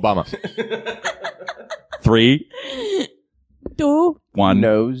 Obama. 3, 2. 1.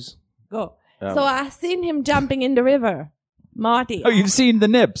 Nose. Go. So I seen him jumping in the river. Marty. Oh, you've seen the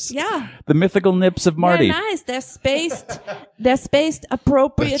nips. Yeah. The mythical nips of Marty. They're nice. They're spaced. They're spaced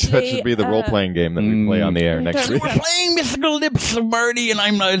appropriately. That should be the role-playing game that we play on the air next week. We're playing mythical nips of Marty, and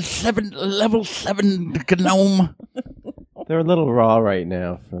I'm a level 7 gnome. They're a little raw right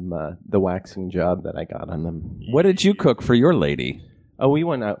now from the waxing job that I got on them. What did you cook for your lady? Oh, we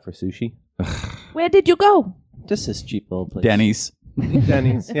went out for sushi. Where did you go? Just this cheap little place. Denny's.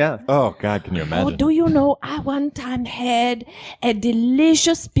 Denny's, yeah. Oh, God, can you Oh, imagine? do you know, I one time had a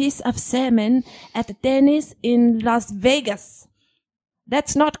delicious piece of salmon at Denny's in Las Vegas.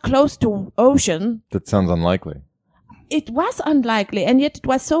 That's not close to ocean. That sounds unlikely. It was unlikely, and yet it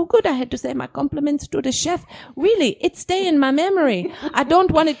was so good. I had to say my compliments to the chef. Really, it stay in my memory. I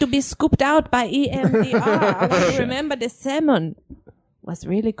don't want it to be scooped out by EMDR. I want to remember the salmon. Was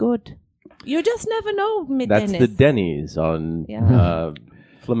really good. You just never know, That's Dennis. the Denny's on Yeah.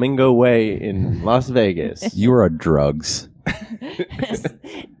 Flamingo Way in Las Vegas. You are drugs.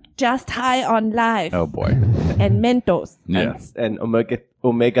 Just high on life Oh, boy. and Mentos. Yeah. And omega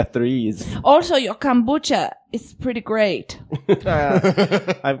 3s. Also, your kombucha is pretty great.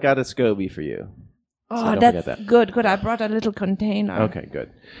 I've got a SCOBY for you. Oh, don't that's forget that. good. Good. I brought a little container. Okay,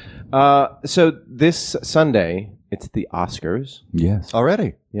 good. So this Sunday, it's the Oscars. Yes.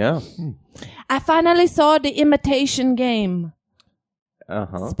 Already? Yeah. I finally saw The Imitation Game.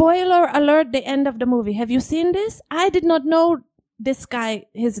 Uh-huh. Spoiler alert, the end of the movie. Have you seen this? I did not know this guy,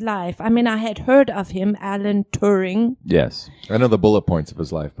 his life. I mean, I had heard of him, Alan Turing. Yes. I know the bullet points of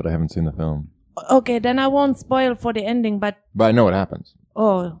his life, but I haven't seen the film. Okay, then I won't spoil for the ending, but But I know what happens.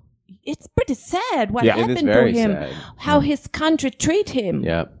 oh, it's pretty sad what Yeah, it happened is very to him. sad. How his country treat him.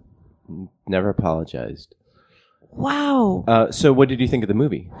 Yeah. Never apologized. Wow. So what did you think of the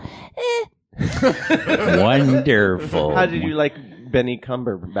movie? Wonderful. How did you like Benny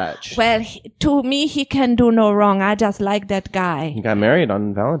Cumberbatch? Well, to me, he can do no wrong. I just like that guy. He got married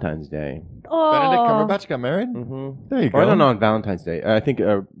on Valentine's Day. Oh, Benedict Cumberbatch got married? Mm-hmm. There you Or I go. don't know on Valentine's Day. I think,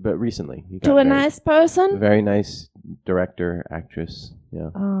 but recently. He got to a married. nice person. Very nice director, actress. Yeah.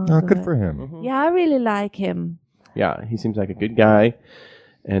 Oh, good for him. Yeah, I really like him. Yeah, he seems like a good guy,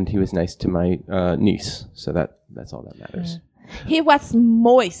 and he was nice to my niece. So that's all that matters. He was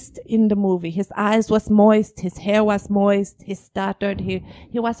moist in the movie. His eyes was moist. His hair was moist. He stuttered. He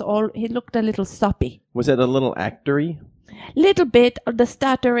looked a little soppy. Was it a little actory? Little bit of the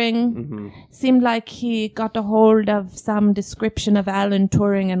stuttering seemed like he got a hold of some description of Alan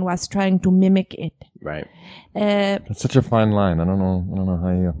Turing and was trying to mimic it. Right. That's such a fine line. I don't know how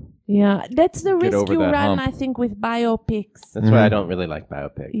you... Yeah, that's the risk over you that run, hump. I think, with biopics. That's why I don't really like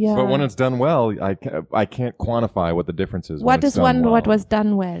biopics. Yeah. But when it's done well, I can't quantify what the difference is. What when it's is one? done well. What was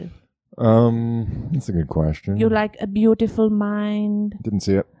done well? That's a good question. You like A Beautiful Mind. Didn't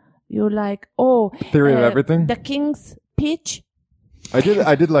see it. You like Theory of Everything. The King's Speech. I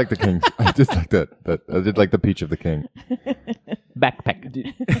did like the king. I did like that. I did like the peach of the king. Backpack.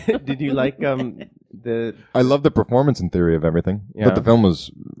 Did you like the? I love the performance in Theory of Everything, Yeah. but the film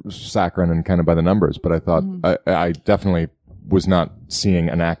was saccharine and kind of by the numbers. But I thought I definitely was not seeing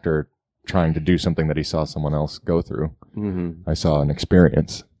an actor trying to do something that he saw someone else go through. Mm-hmm. I saw an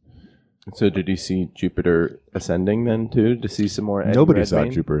experience. So did you see Jupiter Ascending then too? To see some more Ed Nobody saw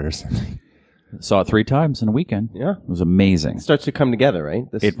Redmayne? Jupiter Ascending. Saw it 3 times in a weekend. Yeah. It was amazing. It starts to come together, right?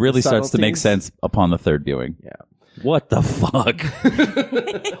 It really starts to make subtleties. sense upon the 3rd viewing. Yeah. What the fuck?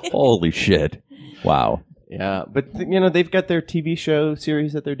 Holy shit. Wow. Yeah, but they've got their TV show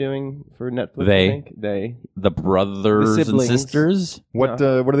series that they're doing for Netflix. They? I think. The brothers The and siblings. sisters? What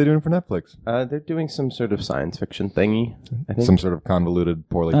are they doing for Netflix? They're doing some sort of science fiction thingy. I think. Some sort of convoluted,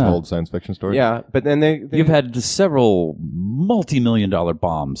 poorly told science fiction story? Yeah, but then they You've had several multi-million-dollar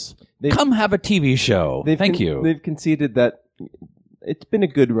bombs. They've- Come have a TV show. Thank you. They've conceded that it's been a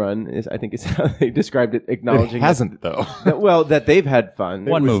good run. I think is how they described it. Acknowledging It hasn't, though. that they've had fun.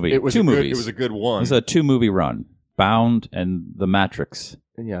 One movie. It was 2 a good, movies. It was a good one. It was a 2-movie run. Bound and The Matrix.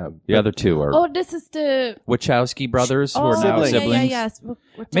 Yeah, The other 2 are Oh, this is the Wachowski brothers, who are now Siblings. siblings.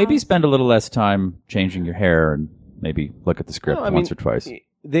 Yeah. Maybe spend a little less time changing your hair and maybe look at the script No, I once mean, or twice.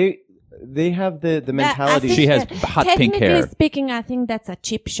 They have the mentality. She has hot pink hair. Technically speaking, I think that's a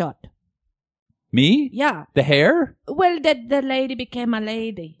cheap shot. Me? Yeah. The hair? Well, that the lady became a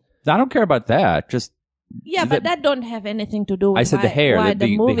lady. I don't care about that. Just Yeah, but that don't have anything to do with I said the hair, why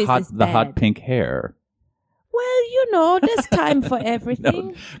the movies hot is the hot bad. pink hair. Well, there's time for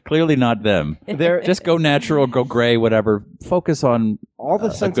everything. Clearly not them. They're Just go natural, go gray, whatever. Focus on all the a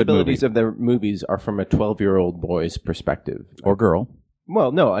good sensibilities movie. of their movies are from a 12-year-old boy's perspective. or girl.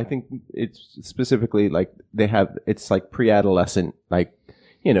 Well, no, I think it's specifically like it's like pre-adolescent, like,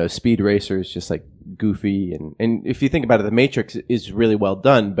 Speed Racers, just like goofy. And if you think about it, The Matrix is really well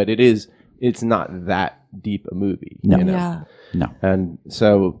done, but it's not that deep a movie. No. Yeah. No. And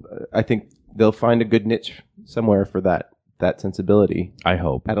so I think they'll find a good niche somewhere for that sensibility I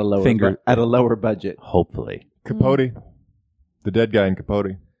hope. at a lower budget. Hopefully. Capote. The dead guy in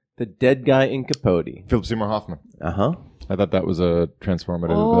Capote. The dead guy in Capote. Philip Seymour Hoffman. Uh-huh. I thought that was a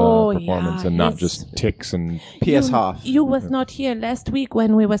transformative Oh, performance yeah, and not yes. just ticks and... P.S. Hoff. You was not here last week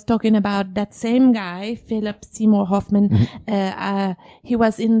when we was talking about that same guy, Philip Seymour Hoffman. He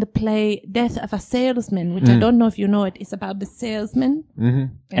was in the play Death of a Salesman, which I don't know if you know it. It's about the salesman.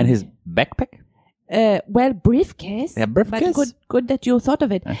 And his backpack? Briefcase. Yeah, briefcase. But good that you thought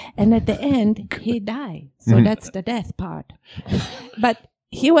of it. And at the end, he died. So that's the death part. But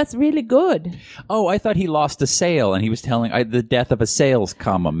he was really good. Oh, I thought he lost a sale, and he was telling the death of a sales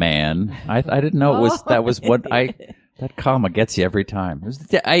comma man. I didn't know it was that was what that comma gets you every time. It was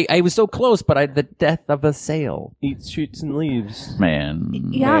I was so close, but the death of a sale Eats, shoots, and leaves. man.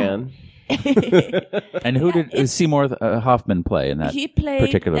 Yeah. Man. And who did Seymour Hoffman play in that He played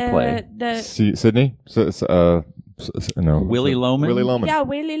particular play? Sydney? No. Willie Loman? Willie Loman. Yeah,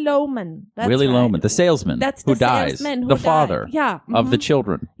 Willie Loman. That's Willie right. Loman, the salesman That's who the dies, salesman who the died. father Yeah, of the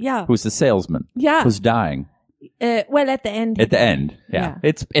children, Yeah. who's the salesman, Yeah. who's dying Well, at the end. at the end. Yeah,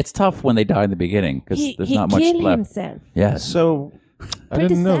 it's tough when they die in the beginning because there's he not much killed left. himself. Yes. So, I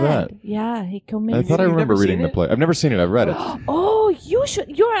didn't know sad. that. Yeah, he I committed. thought I You've remember never reading seen the it? play. I've never seen it. I've read it. Oh, you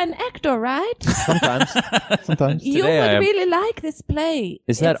should. You're an actor, right? Sometimes. You Today I would am. really like this play.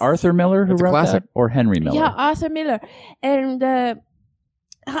 Is that It's- Arthur Miller who It's a wrote classic. that, or Henry Miller? Yeah, Arthur Miller, and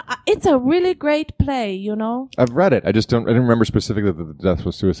it's a really great play. I've read it. I didn't remember specifically that the death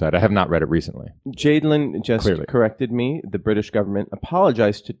was suicide. I have not read it recently. Jadelin just Clearly. corrected me. The British government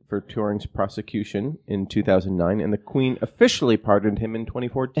apologized for Turing's prosecution in 2009, and the Queen officially pardoned him in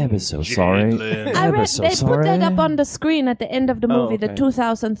 2014. Ever so sorry. I read so they put sorry. that up on the screen at the end of the Oh, movie, the okay.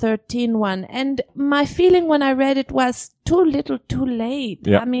 2013 one, and my feeling when I read it was too little, too late.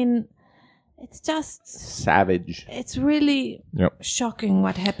 Yeah. I mean, it's just, Savage. it's really Yep. shocking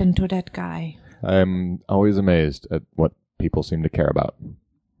what happened to that guy. I'm always amazed at what people seem to care about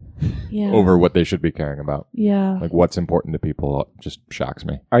Yeah. over what they should be caring about. Yeah. Like what's important to people just shocks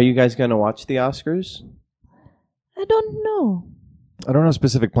me. Are you guys going to watch the Oscars? I don't know. I don't have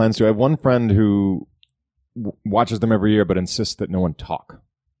specific plans to. I have one friend who watches them every year but insists that no one talk.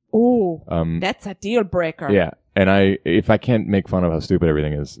 Oh, Um, that's a deal breaker. yeah. And if I can't make fun of how stupid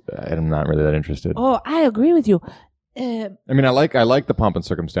everything is, I'm not really that interested. Oh, I agree with you. I mean, I like the pomp and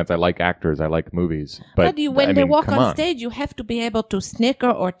circumstance. I like actors. I like movies. But when I they mean, walk come on stage, you have to be able to snicker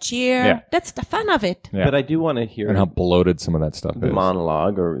or cheer. Yeah. That's the fun of it. Yeah. But I do want to hear and how bloated some of that stuff the is.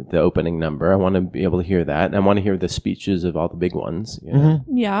 monologue or the opening number. I want to be able to hear that. And I want to hear the speeches of all the big ones. You know?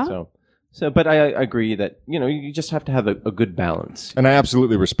 Yeah. So, but I agree that, you just have to have a good balance. And I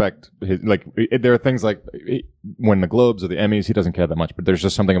absolutely respect there are things like when the Globes or the Emmys, he doesn't care that much, but there's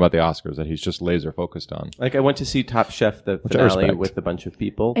just something about the Oscars that he's just laser focused on. Like I went to see Top Chef, the I finale, respect. with a bunch of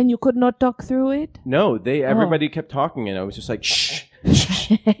people. And you could not talk through it? No, everybody kept talking, and I was just like, shh.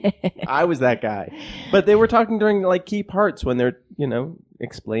 I was that guy. But they were talking during like key parts when they're,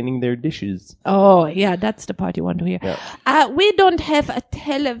 explaining their dishes. Oh, yeah, that's the part you want to hear. Yeah. We don't have a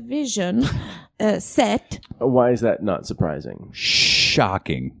television set. Why is that not surprising?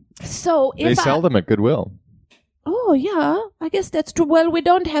 Shocking. So if They sell them at Goodwill. Oh, yeah, I guess that's true. Well, we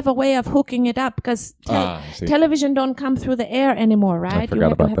don't have a way of hooking it up because I see. television don't come through the air anymore, right? forgot You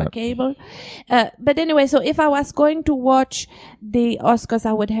have to about have a that. cable. But anyway, so if I was going to watch the Oscars,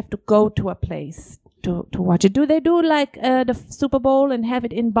 I would have to go to a place to watch it. Do they do like the Super Bowl and have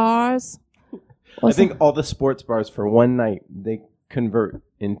it in bars? I think all the sports bars for one night, they convert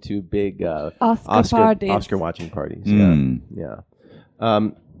into big parties. Oscar watching parties. Mm. Yeah.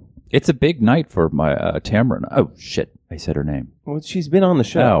 It's a big night for my Tamara. Oh, shit. I said her name. Well, she's been on the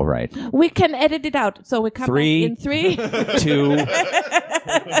show. Oh, right. We can edit it out. So we come back 3, in 3. 2.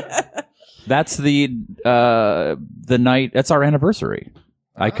 That's the night. That's our anniversary.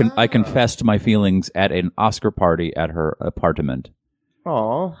 I confessed my feelings at an Oscar party at her apartment.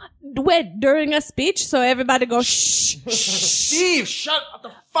 Aw. Wait, during a speech, so everybody goes, shh. Steve, shut the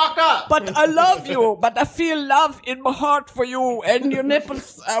fuck up! But I love you, but I feel love in my heart for you, and your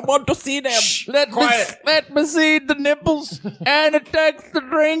nipples, I want to see them. Let me see the nipples, and it takes the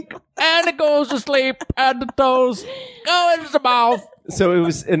drink, and it goes to sleep, and the toes go into the mouth. So it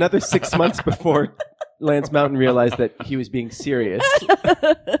was another 6 months before Lance Mountain realized that he was being serious.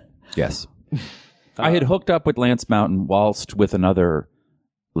 Yes. I had hooked up with Lance Mountain whilst with another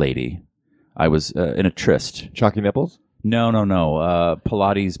lady. I was in a tryst. Chalky nipples? No.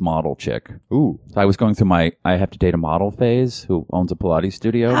 Pilates model chick. Ooh. So I was going through I have to date a model phase who owns a Pilates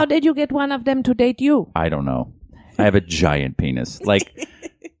studio. How did you get one of them to date you? I don't know. I have a giant penis. Like,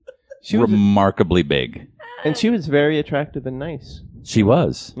 remarkably big. And she was very attractive and nice. She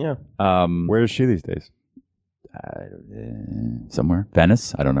was. Yeah. Where is she these days? Somewhere.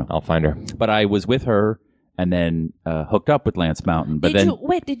 Venice? I don't know. I'll find her. But I was with her and then hooked up with Lance Mountain. But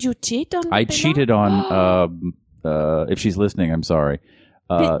Did you cheat on I Pilar? cheated on, if she's listening, I'm sorry.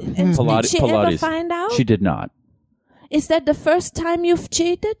 Did she ever Pilates. find out? She did not. Is that the first time you've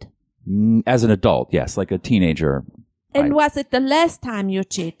cheated? As an adult, yes. Like a teenager. And was it the last time you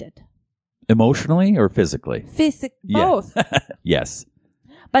cheated? Emotionally or physically? Yeah. Both. Yes.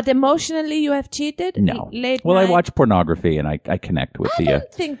 But emotionally you have cheated? No. Late Well, night? I watch pornography and I connect with I the...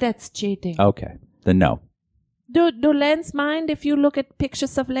 don't think that's cheating. Okay. Then no. Do Lens mind if you look at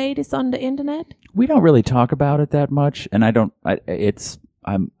pictures of ladies on the internet? We don't really talk about it that much, and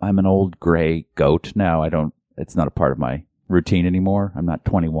I'm an old gray goat now. It's not a part of my routine anymore. I'm not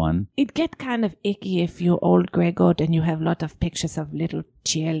 21. It get kind of icky if you're old gray goat and you have a lot of pictures of little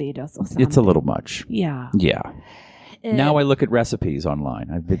cheerleaders or something. It's a little much. Yeah. Yeah. Now I look at recipes online.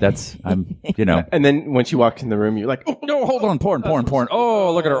 And then when she walks in the room, you're like, oh, No, hold on, porn.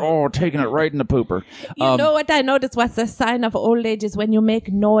 Oh, look at her. Oh, taking it right in the pooper. You know what I noticed was the sign of old age is when you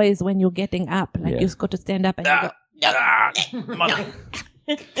make noise when you're getting up. Like Yeah. you've got to stand up and you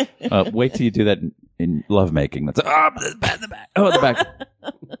go, Wait till you do that in lovemaking. That's the back. Oh, the back.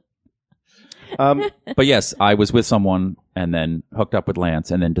 But yes, I was with someone and then hooked up with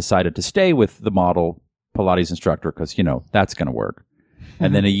Lance and then decided to stay with the model Pilates instructor because, that's going to work.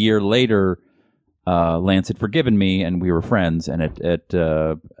 And then a year later, Lance had forgiven me and we were friends. And at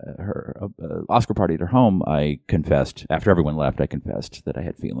her Oscar party at her home, I confessed, after everyone left, I confessed that I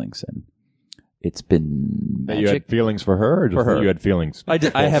had feelings. And it's been That you had magic. feelings for her or just For her. that you had feelings? I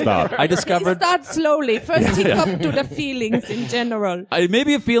discovered start slowly. First he come to the feelings in general.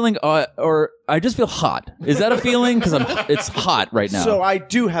 maybe a feeling, or I just feel hot. Is that a feeling? Because it's hot right now. so I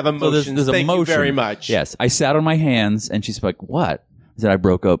do have emotions. there's Thank emotion. you very much. Yes, I sat on my hands, and she's like, "What?" I said, "I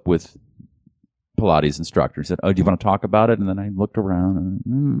broke up with Pilates instructor." She said, "Oh, do you want to talk about it?" And then I looked around,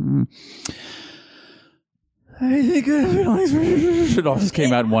 and I think it all just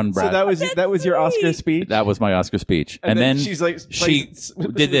came out in one breath. So that was your Oscar speech? That was my Oscar speech. And then she's like, she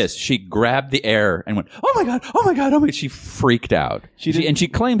did this. She grabbed the air and went, "Oh my God, oh my God, oh my God." She freaked out. And she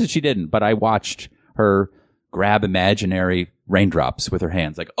claims that she didn't, but I watched her grab imaginary raindrops with her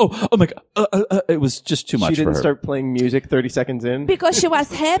hands like, oh my God. It was just too much She for didn't her. start playing music 30 seconds in? Because she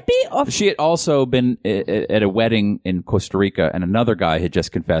was happy or She had also been at a wedding in Costa Rica and another guy had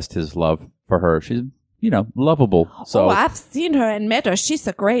just confessed his love for her. She's, lovable. So I've seen her and met her. She's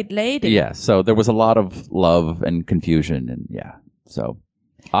a great lady. yeah, so there was a lot of love and confusion and yeah. So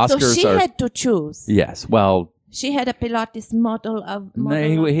Oscars So she are had to choose. yes. Well, She had a Pilates model of.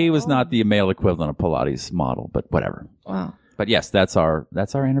 he was not the male equivalent of Pilates model, but whatever. Wow. But yes, that's our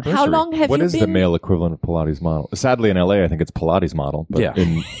anniversary. How long have What you is been? the male equivalent of Pilates model? Sadly, in LA, I think it's Pilates model. But Yeah.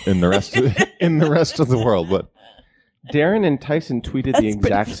 in the rest in the rest of the world, what? Darren and Tyson tweeted the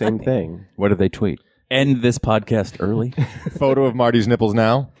exact same thing. What did they tweet? End this podcast early. Photo of Marty's nipples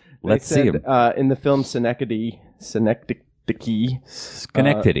now. Let's They see said, him. in the film Synecdoche. Schenectady.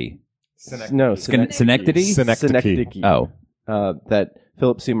 No, Synecdoche? Synecdoche. Oh. That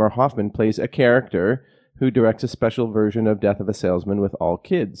Philip Seymour Hoffman plays a character who directs a special version of Death of a Salesman with all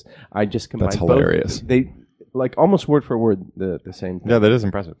kids. I just combined That's hilarious. both. They like almost word for word the same thing. Yeah, that is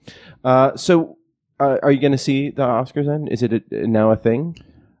impressive. So, are you going to see the Oscars then? Is it now a thing?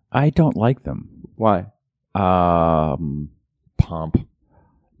 I don't like them. Why? Pomp.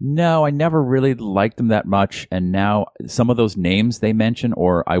 No, I never really liked them that much. And now some of those names they mention,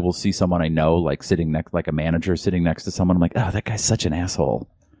 or I will see someone I know, like sitting next, like a manager sitting next to someone. I'm like, oh, that guy's such an asshole.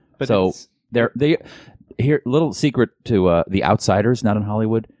 But so here, little secret to the outsiders, not in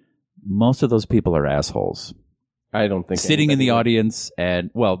Hollywood. Most of those people are assholes. I don't think Sitting in the anybody would. audience, and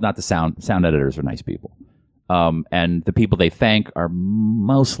well, not the sound editors are nice people. And the people they thank are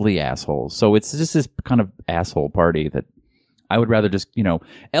mostly assholes. So it's just this kind of asshole party that I would rather just,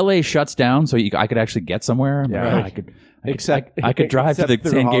 LA shuts down so I could actually get somewhere. I'm like, Yeah. "Oh, I could drive to the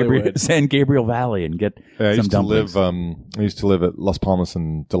except through San Gabriel Valley and get I some used to dumplings. live. I used to live at Las Palmas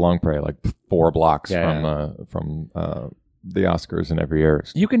and DeLongpre, like 4 blocks Yeah. from the Oscars in every year.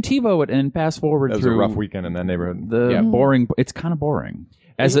 You can TiVo it and pass forward It was through a rough weekend in that neighborhood. the boring. It's kind of boring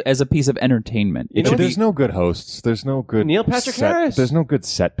as a piece of entertainment. It should There's be- no good hosts. There's no good Neil Patrick Harris. There's no good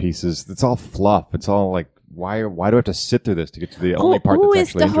set pieces. It's all fluff. It's all like why do I have to sit through this to get to the only part who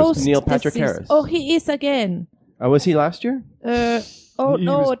that's is actually the host? interesting? Neil Patrick this is? Harris. Oh, he is again. Was he last year? It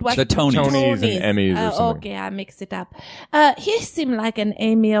was the Tonys. Tonys and Emmys or something. Okay, I mixed it up. He seemed like an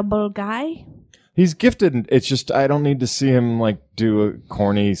amiable guy. He's gifted. It's just I don't need to see him like do a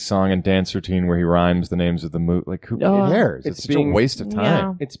corny song and dance routine where he rhymes the names of the movie. Like who cares? It's such a waste of time.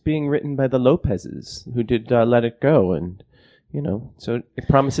 Yeah. It's being written by the Lopez's, who did Let It Go, and so it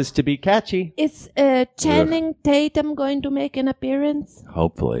promises to be catchy. Is Channing Tatum going to make an appearance?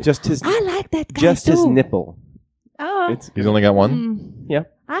 Hopefully. Just his, I like that guy just too. his nipple. Oh, He's only got one. Yeah.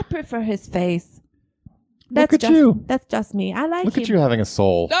 I prefer his face. Look at you. That's just me. I like Look him. at you having a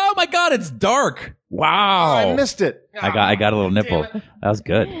soul. Oh my God, it's dark. Wow. I missed it. I got a little nipple. That was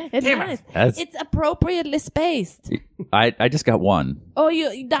good. It's nice. That's- It's appropriately spaced. I just got one. Oh,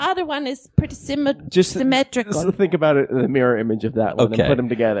 the other one is pretty Just symmetrical. think about it, the mirror image of that one, Okay. and put them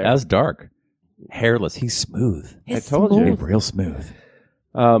together. That was dark. Hairless. He's smooth. It's told you. smooth. He's real smooth.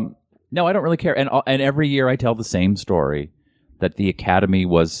 Um, No, I don't really care. And every year I tell the same story that the Academy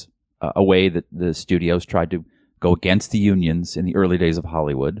was a way that the studios tried to go against the unions in the early days of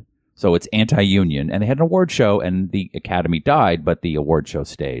Hollywood. So it's anti-union, and they had an award show, and the Academy died, but the award show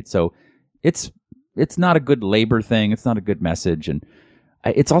stayed. So it's not a good labor thing. It's not a good message, and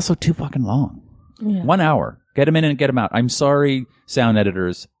it's also too fucking long. Yeah. 1 hour. Get them in and get them out. I'm sorry, sound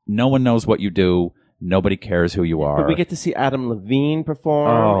editors. No one knows what you do. Nobody cares who you are. but we get to see Adam Levine perform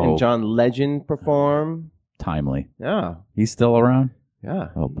Oh. and John Legend perform. Timely. Yeah, He's still around? yeah.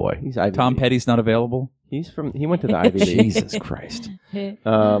 Oh boy. He's Ivy Tom League. Petty's not available? He went to the Ivy League. Jesus Christ.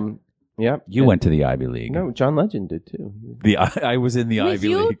 Yeah. You went to the Ivy League. No, John Legend did too. I was in the With Ivy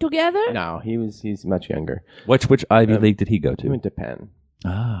you League. together? No, he's much younger. Which Ivy League did he go He to? went to Penn.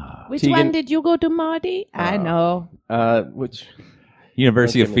 Ah. Which Tegan- one did you go to, Marty? I know. Which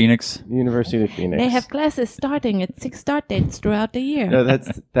University of Okay. Phoenix. University of Phoenix. They have classes starting at 6 start dates throughout the year. No,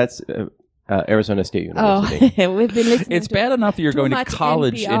 that's Arizona State University. Oh, we've been listening. It's bad enough that you're too going to much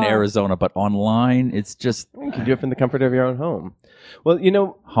college in NPR. Arizona, but online, it's just You can do it from the comfort of your own home. Well,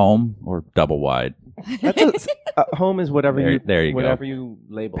 home or double wide. that's home is whatever There you go. whatever you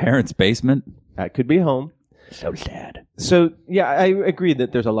label. Parents' basement. That could be home. So sad. So yeah, I agree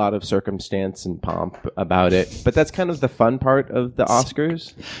that there's a lot of circumstance and pomp about it, but that's kind of the fun part of the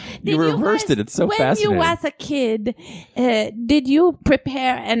Oscars. You reversed it. It's so fascinating. When you was a kid, did you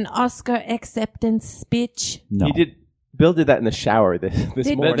prepare an Oscar acceptance speech? No. Bill did that in the shower this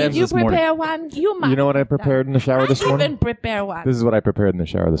Did, morning. did you this morning. prepare one? You might. You know what I prepared in the shower this I morning? even prepare one. This is what I prepared in the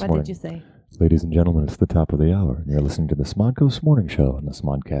shower this What morning. did you say? Ladies and gentlemen, it's the top of the hour, and you're listening to the SModCo Morning Show on the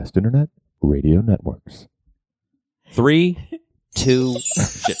Smodcast Internet Radio Networks. 3, 2,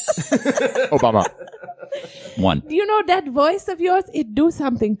 shit. Obama. 1. You know that voice of yours? It do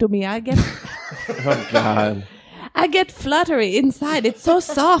something to me. I Oh God. get fluttery inside. It's so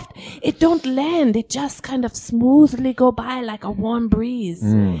soft. It don't land. It just kind of smoothly go by like a warm breeze.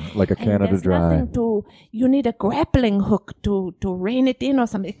 Like a And Canada there's Dry. nothing to. You need a grappling hook to rein it in or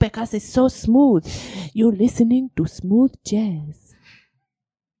something because it's so smooth. You're listening to smooth jazz.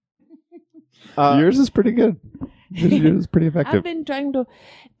 Yours is pretty good. Yours is pretty I've effective. been trying to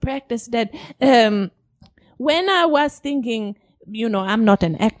practice that. when I was thinking, I'm not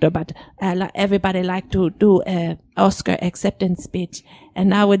an actor, but everybody like to do a Oscar acceptance speech,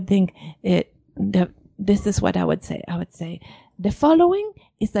 and I would think this is what I would say. I would say, the following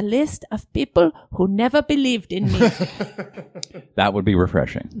is a list of people who never believed in me. That would be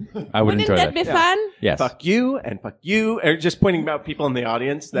refreshing. I would Wouldn't enjoy that be fun? Yes. Fuck you and fuck you. Or just pointing out people in the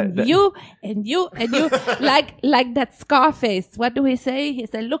audience. That You and you and you. like that Scarface. What do he say? He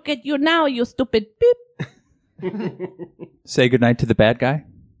said, look at you now, you stupid beep. Say goodnight to the bad guy?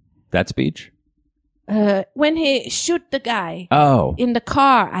 That speech? When he shoot the guy Oh. in the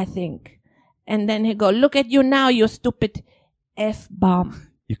car, I think. And then he go, look at you now, you stupid F-bomb.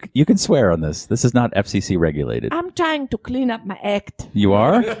 You can swear on this. This is not FCC regulated. I'm trying to clean up my act. You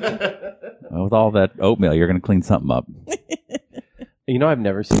are? Well, with all that oatmeal, you're going to clean something up. I've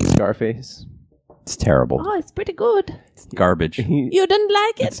never seen Scarface. It's terrible. Oh, it's pretty good. It's garbage. You didn't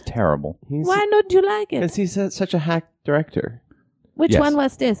like it? It's terrible. Why don't you like it? Because he's such a hack director. Which Yes. one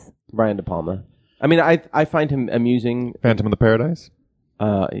was this? Brian De Palma. I mean, I find him amusing. Phantom of the Paradise.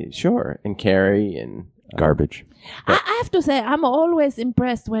 Sure. And Carrie and... Garbage. I have to say, I'm always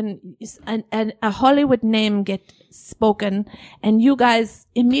impressed when a Hollywood name get spoken and you guys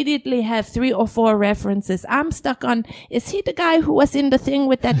immediately have 3 or 4 references. I'm stuck on, is he the guy who was in the thing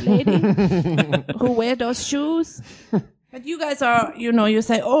with that lady who wear those shoes? But you guys are, you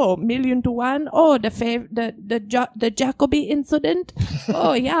say, oh, 1,000,000 to 1. Oh, the Jacoby incident.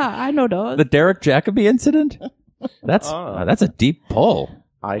 Oh, yeah, I know those. The Derek Jacobi incident? That's a deep pull.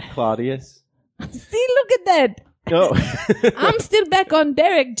 Claudius. See, look at that. Oh. I'm still back on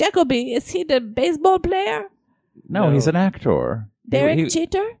Derek Jacobi. Is he the baseball player? No, he's an actor. Derek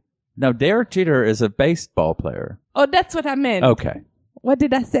Jeter? No, Derek Jeter is a baseball player. Oh, that's what I meant. Okay. What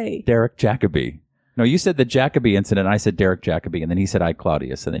did I say? Derek Jacobi. No, you said the Jacobi incident. I said Derek Jacobi, and then he said I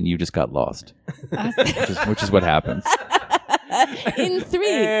Claudius, and then you just got lost, which is what happens. In 3,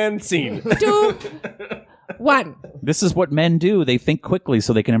 And scene. 2, 1. This is what men do. They think quickly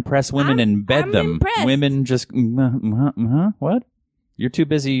so they can impress women and bed I'm them. impressed. Women just, what? You're too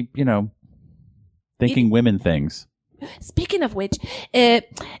busy, thinking women things. Speaking of which,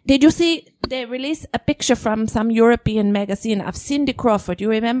 did you see they released a picture from some European magazine of Cindy Crawford? You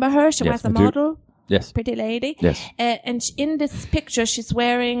remember her? She Yes, was a I do. model. Yes. Pretty lady. Yes. And in this picture, she's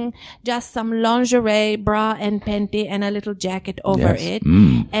wearing just some lingerie, bra and panty, and a little jacket over Yes. it.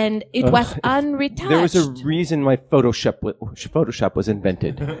 Mm. And it was unretouched. There was a reason why Photoshop was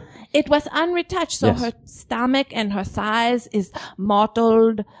invented. It was unretouched, so Yes. her stomach and her thighs is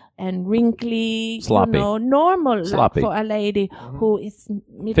mottled and wrinkly, Sloppy. normal Sloppy. like for a lady who is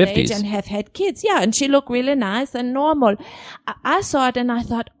middle-aged 50s. and have had kids. Yeah, and she looked really nice and normal. I saw it and I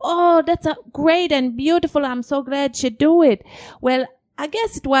thought, oh, that's great and beautiful. I'm so glad she do it. Well, I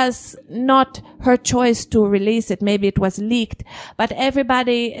guess it was not her choice to release it. Maybe it was leaked. But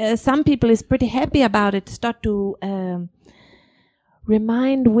everybody, some people is pretty happy about it. Start to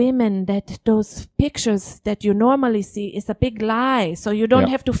remind women that those pictures that you normally see is a big lie. So you don't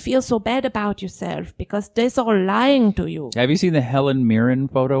have to feel so bad about yourself because they're all lying to you. Have you seen the Helen Mirren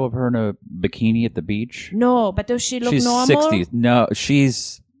photo of her in a bikini at the beach? No, but does she look She's normal? 60s. No,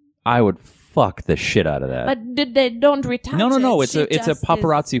 I would fuck the shit out of that. But they don't retouch No. it. It's a just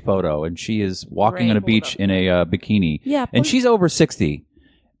paparazzi photo, and she is walking Great. on a beach in a bikini. Yeah, and she's over 60,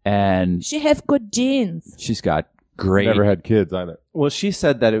 and She have good genes. she's got great. Never had kids either. Well, she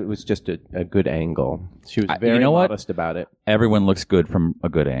said that it was just a good angle. She was you very know what? modest about it. Everyone looks good from a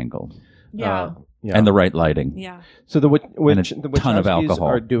good angle Yeah. Yeah. and the right lighting. Yeah. So the And a the ton of Wachowskis alcohol.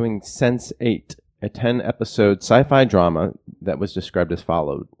 are doing Sense8, a 10-episode sci-fi drama that was described as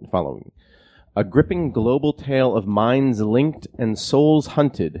following. A gripping global tale of minds linked and souls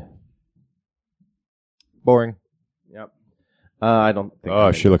hunted. Boring. Yep. I don't think...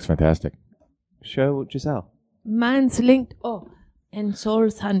 Oh, she looks fantastic. Show Giselle. Mine's linked. Oh, and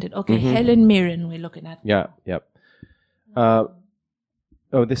Souls Hunted. Okay, Helen Mirren we're looking at. Yeah, yep.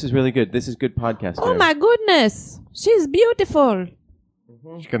 This is really good. This is good podcasting. Oh my goodness. She's beautiful.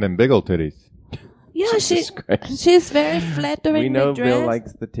 She's got them big old titties. Yeah, Jesus Christ. she's very flattering. We know dressed, Bill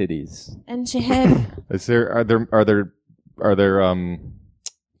likes the titties. and she have Are there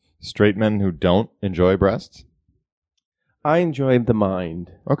straight men who don't enjoy breasts? I enjoy the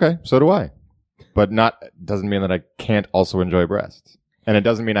mind. Okay, so do I. But doesn't mean that I can't also enjoy breasts. And it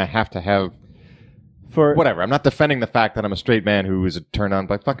doesn't mean I have to have whatever. I'm not defending the fact that I'm a straight man who is turned on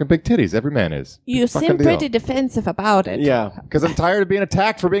by fucking big titties. Every man is. you Fucking seem deal. pretty defensive about it. Yeah. Because I'm tired of being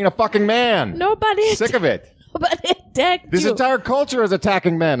attacked for being a fucking man. Nobody Sick of it. Nobody attacked This you. entire culture is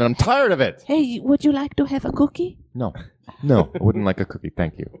attacking men, and I'm tired of it. Hey, would you like to have a cookie? No, I wouldn't like a cookie.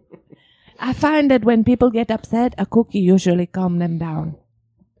 Thank you. I find that when people get upset, a cookie usually calm them down.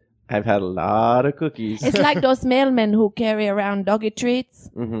 I've had a lot of cookies. It's like those mailmen who carry around doggy treats.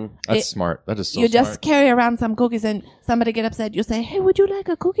 Mm-hmm. That's smart. That is so You smart. just carry around some cookies and somebody get upset. You say, hey, would you like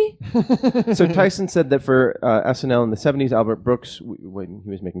a cookie? So Tyson said that for SNL in the 70s, Albert Brooks, when he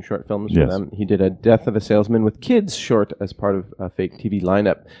was making short films for them, he did a Death of a Salesman with Kids short as part of a fake TV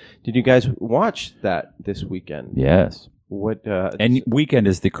lineup. Did you guys watch that this weekend? Yes. What? And weekend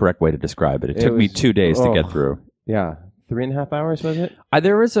is the correct way to describe it. It took me 2 days to get through. Yeah. 3.5 hours, was it?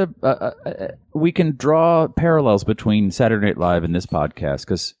 There is we can draw parallels between Saturday Night Live and this podcast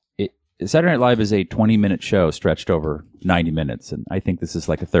because Saturday Night Live is a 20-minute show stretched over 90 minutes, and I think this is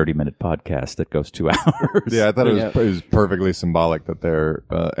like a 30-minute podcast that goes 2 hours. Yeah, I thought it was perfectly symbolic that their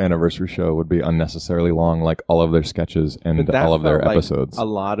anniversary show would be unnecessarily long, like all of their sketches and all of their episodes. A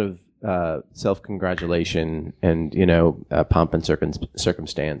lot of self-congratulation and pomp and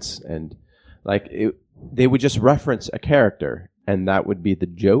circumstance, and they would just reference a character, and that would be the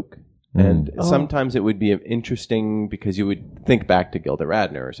joke. And sometimes it would be interesting because you would think back to Gilda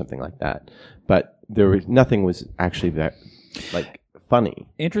Radner or something like that. But nothing was actually that funny.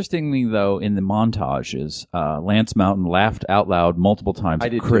 Interestingly, though, in the montages, Lance Mountain laughed out loud multiple times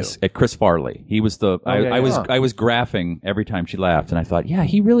at Chris Farley. He was I was graphing every time she laughed, and I thought, yeah,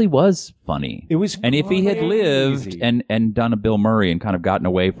 he really was funny. It was, and if he had lived and done a Bill Murray and kind of gotten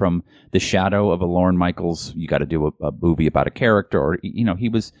away from the shadow of a Lorne Michaels, you got to do a movie about a character, or he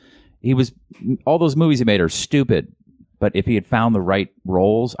was all those movies he made are stupid. But if he had found the right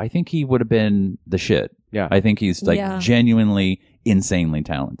roles, I think he would have been the shit. Yeah, I think he's genuinely insanely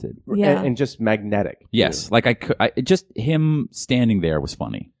talented. Yeah, and just magnetic. Yes, just him standing there was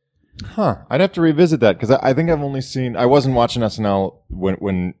funny. Huh? I'd have to revisit that because I think I've only seen. I wasn't watching SNL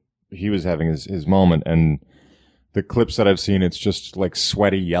when he was having his moment, and the clips that I've seen, it's just like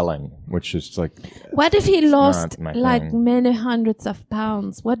sweaty yelling, which is like. What if he lost thing. many hundreds of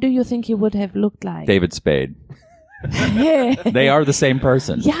pounds? What do you think he would have looked like? David Spade. They are the same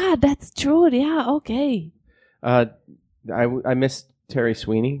person. Yeah, that's true. Yeah, okay. I missed Terry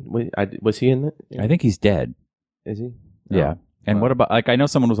Sweeney. Was he in it? I think he's dead. Is he? Yeah. And what about I know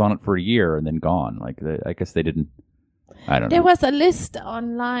someone was on it for a year and then gone. I guess they didn't. I don't know. There was a list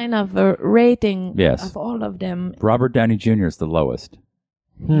online of a rating Yes. of all of them. Robert Downey Jr. is the lowest.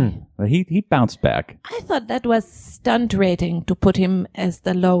 But he bounced back. I thought that was stunt rating to put him as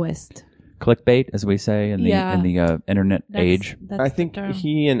the lowest. Clickbait, as we say in the internet age. I think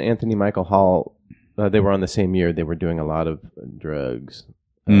he and Anthony Michael Hall, they were on the same year. They were doing a lot of drugs.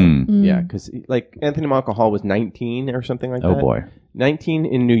 Yeah, because Anthony Michael Hall was 19 or something like that. Oh boy, 19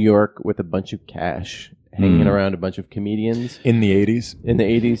 in New York with a bunch of cash, hanging around a bunch of comedians in the 80s. In the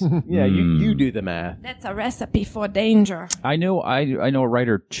 80s, yeah, you do the math. That's a recipe for danger. I know a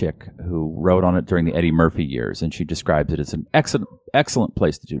writer chick who wrote on it during the Eddie Murphy years, and she describes it as an excellent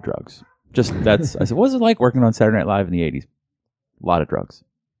place to do drugs. I said, what was it like working on Saturday Night Live in the 80s? A lot of drugs.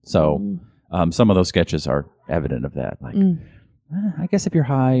 So some of those sketches are evident of that. I guess if you're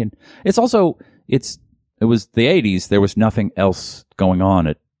high, and it was the 80s. There was nothing else going on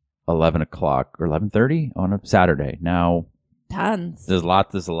at 11 o'clock or 11:30 on a Saturday. Now, tons. There's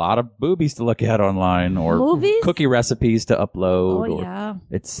a lot of boobies to look at online, or movies? Cookie recipes to upload. Oh yeah,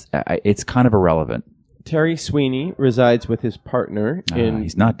 it's kind of irrelevant. Terry Sweeney resides with his partner in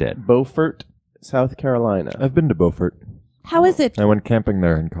he's not dead. Beaufort, South Carolina. I've been to Beaufort. How is it? I went camping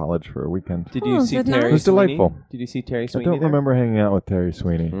there in college for a weekend. Did you see Terry Sweeney? It was delightful. Did you see Terry Sweeney? I don't remember hanging out with Terry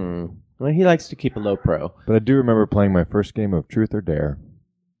Sweeney. Well, he likes to keep a low pro. But I do remember playing my first game of Truth or Dare.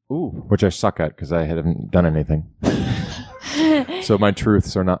 Ooh. Which I suck at because I haven't done anything. So my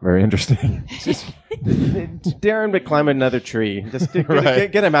truths are not very interesting. Darren would climb another tree. Just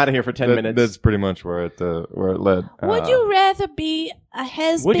get him out of here for 10 minutes. That's pretty much where it led. Would you rather be a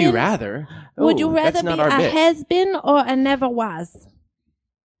has-been? Would you rather? Would you rather be a has-been or a never was?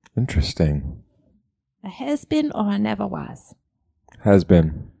 Interesting. A has-been or a never was? Has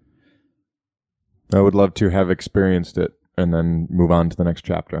been. I would love to have experienced it and then move on to the next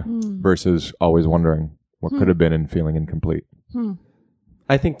chapter versus always wondering what could have been and feeling incomplete.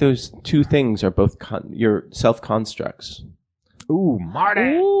 I think those two things are both your self-constructs. Ooh,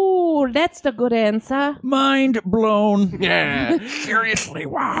 Marty. Ooh, that's the good answer. Mind blown. Yeah. Seriously,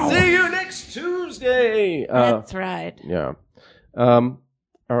 wow. See you next Tuesday. That's right. Yeah. All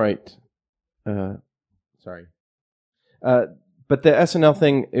right. Sorry. But the SNL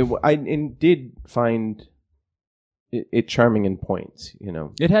thing, I did find it charming in points,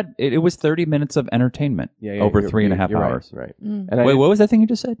 It was 30 minutes of entertainment over 3.5 hours. Right. Mm. And Wait, what was that thing you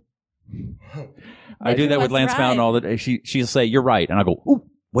just said? I do that with was Lance Mountain all the day. She'll say, "You're right," and I go, "Ooh."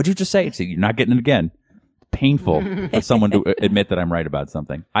 What'd you just say? See, you're not getting it again. Painful for someone to admit that I'm right about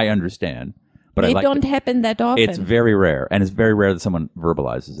something. I understand. But It don't happen that often. It's very rare, and it's very rare that someone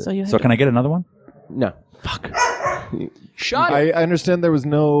verbalizes it. So can I get another one? No. Fuck. I understand there was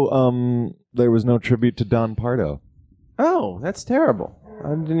no tribute to Don Pardo. Oh, that's terrible. I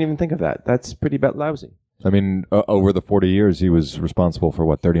didn't even think of that. That's pretty lousy. I mean, over the 40 years, he was responsible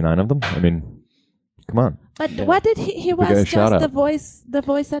for, 39 of them? I mean, come on. But what did he was get a just shout the out. voice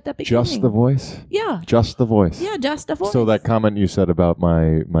at the beginning. Just the voice? Yeah. Just the voice. Yeah, just the voice. So that comment you said about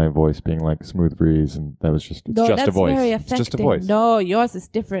my voice being like a smooth breeze, and that was just, it's No, just that's a voice. very It's just a affecting. voice. No, yours is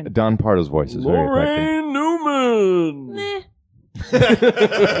different. Don Pardo's voice is very affecting. Newman. Nah.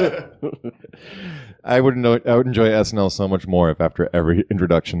 I would enjoy SNL so much more if after every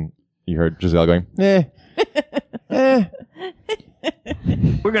introduction you heard Giselle going, eh.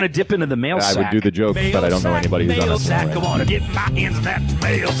 We're going to dip into the mail I sack. would do the joke, but I don't know anybody who's on mail SNL. sack. right Come now. on, get my hands in that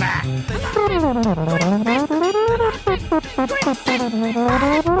mail sack.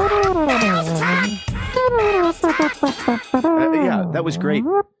 Yeah, that was great.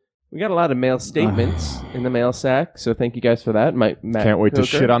 We got a lot of mail statements in the mail sack, so thank you guys for that. Matt Can't wait to Coker.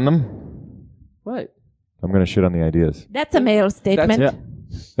 shit on them. What? I'm going to shit on the ideas. That's a male statement. Yeah.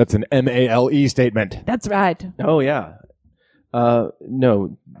 That's an MALE statement. That's right. Oh, yeah.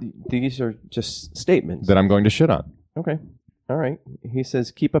 No, these are just statements. That I'm going to shit on. Okay. All right. He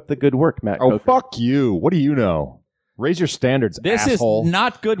says, keep up the good work, Matt Oh, Coker. fuck you. What do you know? Raise your standards, This asshole. is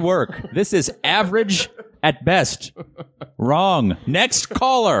not good work. This is average at best. Wrong. Next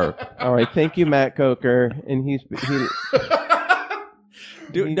caller. All right. Thank you, Matt Coker. And he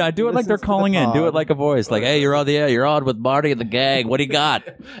Do He it like they're listens to the calling in. Do pod. it like a voice. Like, hey, you're on the air. You're on with Marty and the gang. What do you got?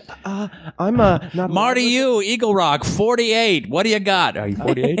 I'm not Marty, you, Eagle Rock, 48. What do you got? Are you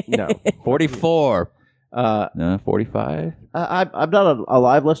 48? No. 44. Uh, 45? I'm not a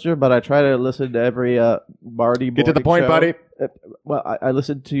live listener, but I try to listen to every Marty. Get to the morning point, show. buddy. Well, I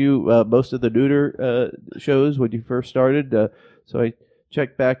listened to you most of the Neuter shows when you first started, so I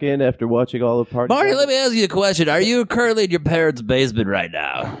checked back in after watching all the parties. Marty, let me ask you a question. Are you currently in your parents' basement right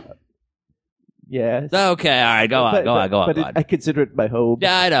now? Yes. Okay, all right. Go on, go on. I consider it my home.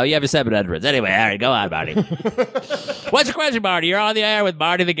 Yeah, I know. You have a 700s. Anyway, all right. Go on, Marty. What's your question, Marty? You're on the air with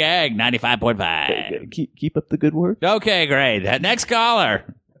Marty the Gang, 95.5. Keep up the good work. Okay, great. That next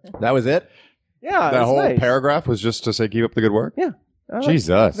caller. That was it? Yeah, That it's whole nice. paragraph was just to say keep up the good work? Yeah. I like it.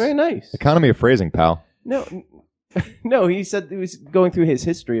 Jesus. Very nice. Economy of phrasing, pal. No, he said he was going through his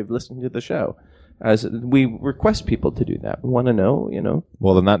history of listening to the show. As we request people to do that. We want to know,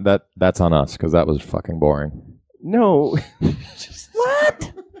 Well, then that's on us, because that was fucking boring. No.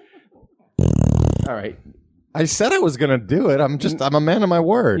 What? All right. I said I was going to do it. I'm a man of my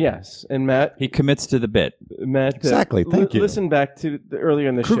word. Yes. And Matt, He commits to the bit. Exactly. Thank you. Listen back to earlier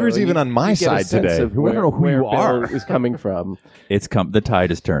in the show. Kruger's even on my you get a side sense today. of I don't know who where you are. Bill is coming from. The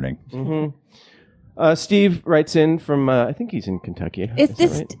tide is turning. Steve writes in from, I think he's in Kentucky. Is that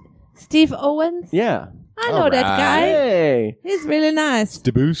this right? Steve Owens? Yeah. I know that guy. Hey. He's really nice.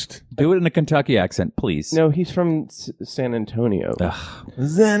 To boost. Do it in a Kentucky accent, please. No, he's from San Antonio.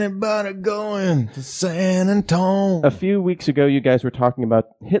 Is anybody going to San Antonio? A few weeks ago, you guys were talking about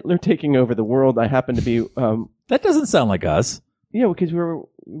Hitler taking over the world. I happened to be, That doesn't sound like us. yeah, because we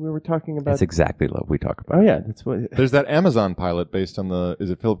were talking about. That's exactly what we talk about. Oh yeah, that's what. There's that Amazon pilot based on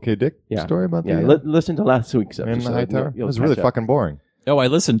is it Philip K. Dick Yeah. story about Yeah, the listen to last week's man episode. in the high tower? It You'll was really catch up. fucking boring. Oh, I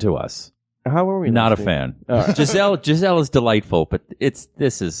listened to us. How were we? Not a listening? fan. All right. Giselle is delightful, but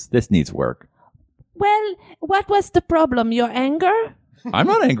this needs work. Well, what was the problem? Your anger? I'm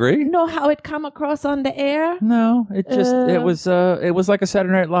not angry. Know how it come across on the air? No, it was like a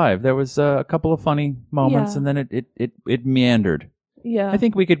Saturday Night Live. There was a couple of funny moments, Yeah. and then it meandered. Yeah. I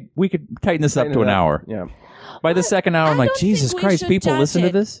think we could tighten this up to an hour. Yeah. By the second hour, I'm like, don't think Jesus we Christ, should people judge listen to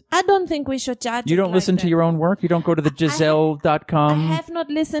it. this. I don't think we should judge You it don't like listen to that. your own work. You don't go to the Giselle.com. I have not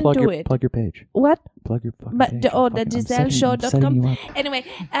listened plug to your it. plug your page. What? Plug your fucking But page. the Fucking- I'm setting you GiselleShow.com. up. Anyway,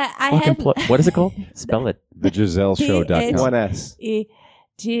 I Fucking have what is it called? Spell it. The GiselleShow.com. One S.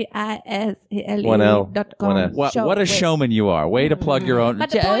 GISELE.com. One S. What a showman you are. Way to plug your own.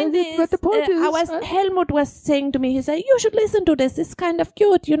 But the point is, Helmut was saying to me, he said, you should listen to this. It's kind of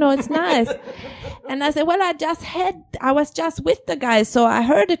cute. It's nice. And I said, well, I was just with the guys, so I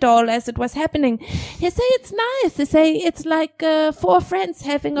heard it all as it was happening. He said, it's nice. He said, it's like four friends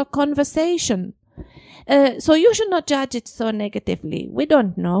having a conversation. So you should not judge it so negatively. We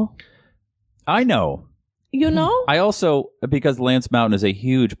don't know. I know. You know? I also, because Lance Mountain is a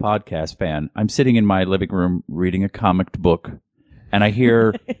huge podcast fan, I'm sitting in my living room reading a comic book, and I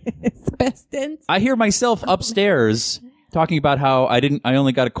hear It's best sense. myself upstairs talking about how I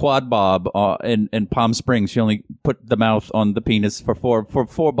only got a quad bob in Palm Springs. She only put the mouth on the penis for four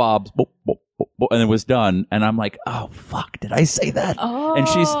bobs. Boop, boop, boop, boop, and it was done. And I'm like, oh fuck, did I say that? Oh.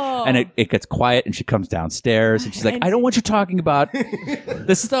 And it gets quiet, and she comes downstairs, and she's like, I don't want you talking about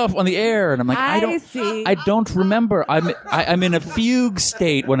this stuff on the air. And I'm like, I don't remember. I'm in a fugue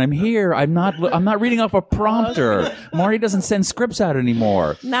state when I'm here. I'm not reading off a prompter. Marty doesn't send scripts out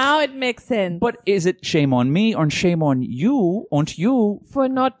anymore. Now it makes sense. But is it shame on me or shame on you? For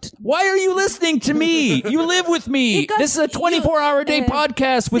not. Why are you listening to me? You live with me. Because this is a 24-hour-a-day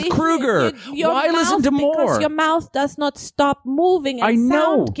podcast with Kruger. Why listen to more? Because your mouth does not stop moving and I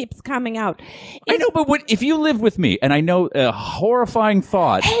know. sound keeps coming out. I know, but if you live with me, and I know a horrifying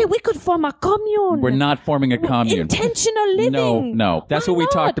thought. Hey, we could form a commune. We're not forming a commune. Intentional living. No. That's Why what we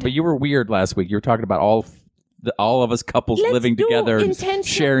not? talked about. You were weird last week. You were talking about all of us couples Let's living do together and intentional-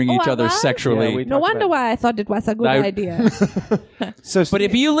 sharing each other alright. sexually. Yeah, we No talked wonder about why I thought it was a good idea. So, But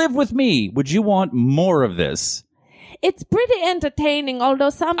if you live with me, would you want more of this? It's pretty entertaining, although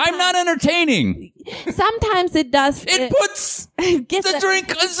sometimes I'm not entertaining. sometimes it does. It puts gets the a- drink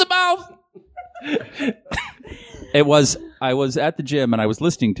in the mouth. I was at the gym and I was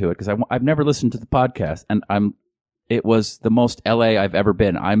listening to it because I've never listened to the podcast, and it was the most LA I've ever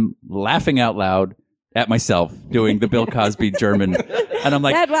been. I'm laughing out loud at myself doing the Bill Cosby German, and I'm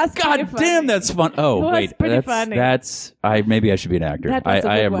like, That was God pretty damn, funny. that's fun. Oh It was wait, pretty funny. maybe I should be an actor. That was a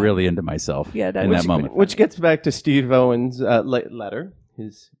I good am one. really into myself Yeah, that in was that moment. which gets back to Steve Owen's letter.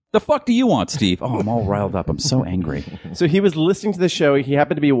 The fuck do you want, Steve? Oh, I'm all riled up. I'm so angry. So he was listening to the show. He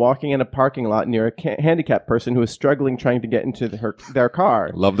happened to be walking in a parking lot near a handicapped person who was struggling trying to get into their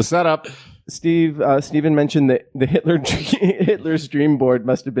car. Love the setup. Stephen mentioned that the Hitler's dream board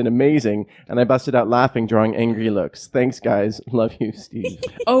must have been amazing, and I busted out laughing, drawing angry looks. Thanks, guys. Love you, Steve.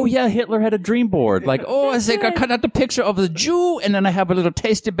 Oh yeah, Hitler had a dream board. Like, I think I cut out the picture of the Jew, and then I have a little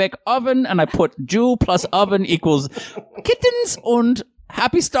tasty bake oven, and I put Jew plus oven equals kittens and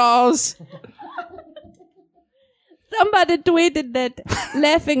happy stars. Somebody tweeted that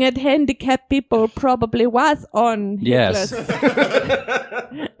laughing at handicapped people probably was on Yes.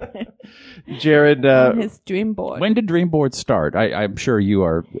 Hitler's Jared, on his dream board. When did dream board start? I'm sure you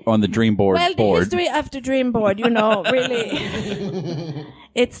are on the dream board Well, the board. history of the dream board, really.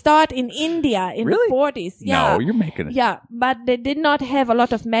 It started in India in Really? the 40s. Yeah. No, you're making it. Yeah, but they did not have a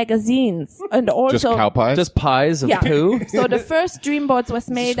lot of magazines. And also... Just cow pies? Just pies of Yeah. poo? So the first dream boards was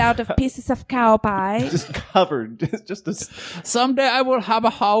made out of pieces of cow pie. just covered. Just a Someday I will have a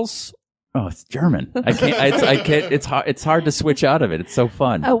house. Oh, it's German. I can't. I can't. It's hard to switch out of it. It's so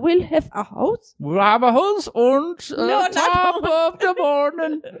fun. I will have a house. We'll have a house on No, not top of the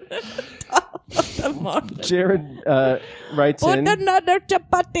morning. Jared writes Put in. another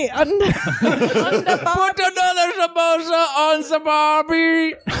chapati on the Put another samosa on the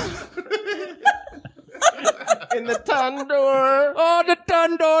Barbie. In the tandoor. Oh, the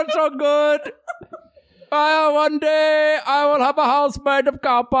tandoor's so good. One day I will have a house made of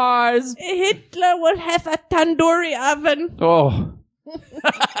cow pies. Hitler will have a tandoori oven. Oh,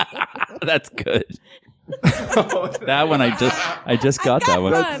 that's good. That one I just got that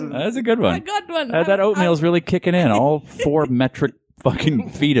one. one. That's a good one. I got one. That oatmeal's really kicking in. All 4 metric fucking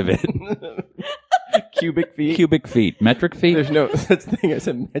feet of it. Cubic feet. Cubic feet. Metric feet? There's no such thing as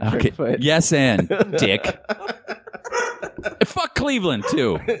a metric Okay. foot. Yes, and dick. Fuck Cleveland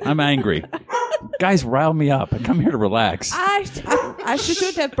too. I'm angry. Guys, rile me up. I come here to relax. I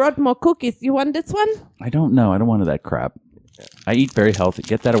should have brought more cookies. You want this one? I don't know. I don't want that crap. I eat very healthy.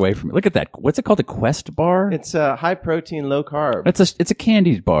 Get that away from me. Look at that. What's it called? A Quest bar? It's high protein, low carb. It's a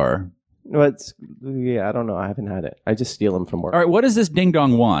candied bar. No, I don't know. I haven't had it. I just steal them from work. All right. What does this ding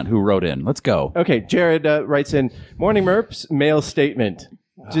dong want? Who wrote in? Let's go. Okay, Jared writes in, Morning Merps, mail statement.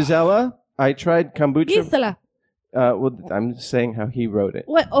 Gisela, I tried kombucha. Gisela. Well, I'm just saying how he wrote it.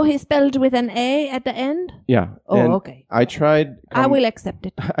 What? Oh, he spelled with an A at the end? Yeah. Oh, and okay. I tried. I will accept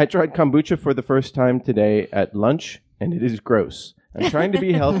it. I tried kombucha for the first time today at lunch, and it is gross. I'm trying to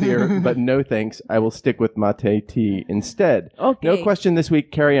be healthier, but no thanks. I will stick with mate tea instead. Okay. No question this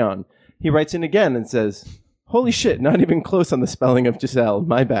week. Carry on. He writes in again and says, "Holy shit! Not even close on the spelling of Giselle.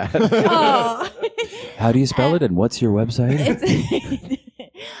 My bad." Oh. How do you spell it? And what's your website? It's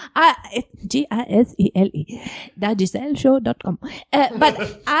Gisele. TheGiselleShow.com.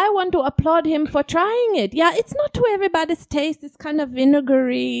 But I want to applaud him for trying it. Yeah, it's not to everybody's taste. It's kind of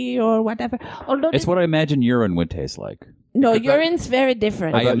vinegary or whatever. Although It's what I imagine urine would taste like. no, urine's very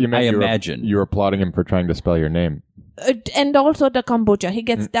different. I imagine. You were applauding him for trying to spell your name. And also the kombucha. He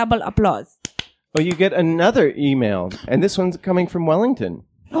gets double applause. Oh, you get another email, and this one's coming from Wellington,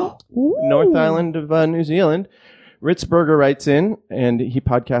 Ooh. North Island of New Zealand. Ritzberger writes in, and he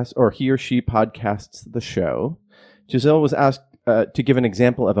or she podcasts the show. Giselle was asked to give an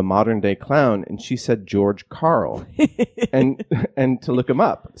example of a modern-day clown, and she said George Carl, and to look him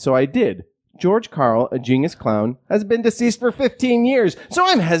up. So I did. George Carl, a genius clown, has been deceased for 15 years, so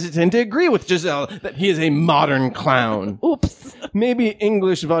I'm hesitant to agree with Giselle that he is a modern clown. Oops. Maybe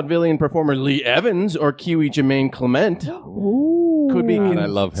English vaudevillian performer Lee Evans or Kiwi Jermaine Clement could be I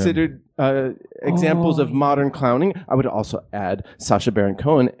love him. considered examples of modern clowning. I would also add Sacha Baron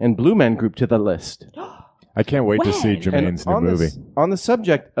Cohen and Blue Man Group to the list. I can't wait to see Well. Jermaine's new movie. On the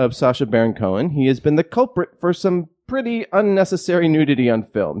subject of Sacha Baron Cohen, he has been the culprit for some pretty unnecessary nudity on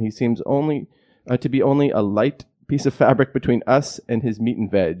film. He seems to be only a light piece of fabric between us and his meat and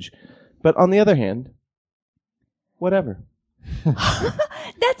veg. But on the other hand, whatever.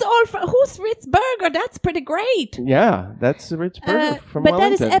 That's all. Who's Ritzberger? That's pretty great. Yeah, that's Rich Berger from but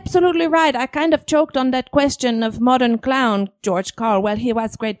Wellington. that is absolutely right. I kind of choked on that question of modern clown, George Carl. Well, he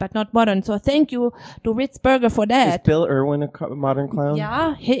was great, but not modern. So thank you to Ritzberger for Is that. Bill Irwin a modern clown?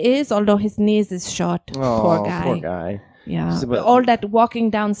 Yeah, he is, although his knees is short. Oh, Poor guy. Poor guy. Yeah. So, but- All that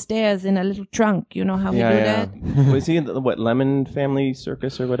walking downstairs in a little trunk. You know how we do that? Was he in the, Lemon Family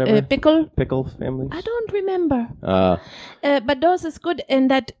Circus or whatever? Pickle? Pickle Family? I don't remember. Uh, But those is good. In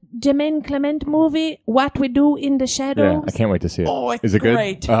that Jermaine Clement movie, What We Do in the Shadows. Yeah, I can't wait to see it. Oh, it's Is it good?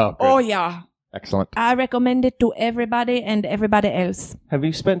 great. Oh, good. Oh, yeah. Excellent. I recommend it to everybody and everybody else. have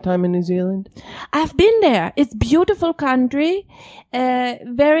you spent time in New Zealand? I've been there. It's beautiful country,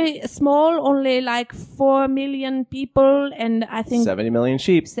 very small, only like 4 million people, and I think 70 million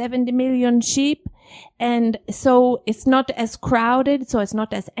sheep. 70 million sheep. And so it's not as crowded, so it's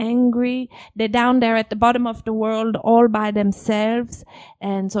not as angry. They're down there at the bottom of the world all by themselves.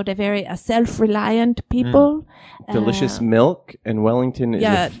 And so they're very self-reliant people. Delicious milk, and Wellington is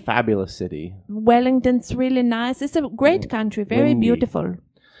yeah. a fabulous city. Wellington's really nice. It's a great country, very Windy. beautiful.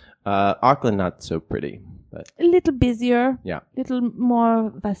 Auckland, not so pretty. But A little busier, yeah. little more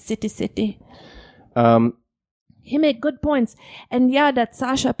of a city. Um, He made good points. And yeah, that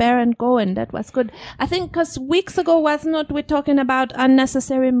Sacha Baron Cohen, that was good. I think because weeks ago, wasn't we talking about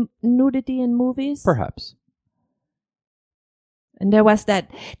unnecessary nudity in movies? Perhaps. And there was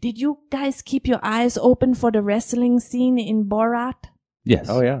that. Did you guys keep your eyes open for the wrestling scene in Borat? Yes.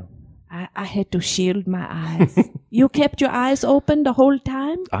 oh, yeah. I had to shield my eyes. You kept your eyes open the whole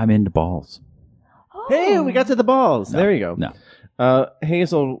time? I'm into balls. Oh. Hey, we got to the balls. There you go. No.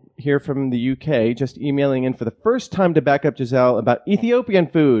 Hazel here from the UK, just emailing in for the first time to back up Giselle about Ethiopian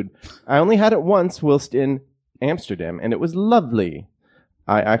food. I only had it once whilst in Amsterdam, and it was lovely.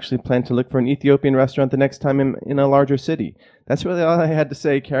 I actually plan to look for an Ethiopian restaurant the next time in a larger city. That's really all I had to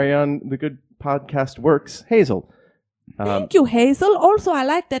say. Carry on. The good podcast works. Hazel. Thank you, Hazel. Also, I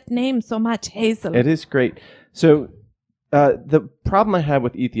like that name so much, Hazel. It is great. So the problem I have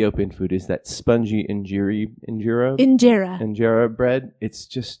with Ethiopian food is that spongy injera bread. It's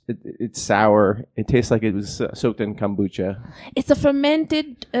just it's sour. It tastes like it was soaked in kombucha. It's a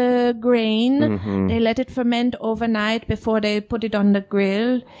fermented grain. Mm-hmm. They let it ferment overnight before they put it on the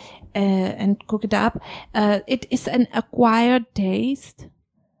grill and cook it up. It is an acquired taste,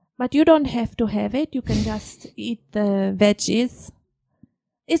 but you don't have to have it. You can just eat the veggies.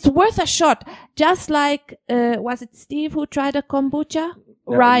 It's worth a shot. Just like, was it Steve who tried a kombucha?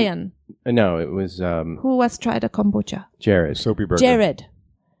 No, Ryan, No, it was who was tried a kombucha? Jared. Soapy burger. Jared.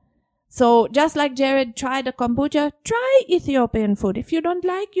 So just like Jared tried a kombucha, try Ethiopian food. If you don't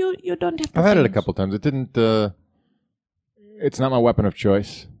like, you don't have to I've had it a finish. couple times. It didn't. It's not my weapon of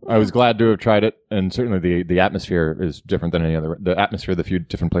choice. I was glad to have tried it, and certainly the atmosphere is different than any other. The atmosphere of the few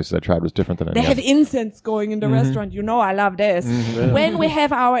different places I tried was different than any They have other. incense going in the restaurant. You know I love this. When we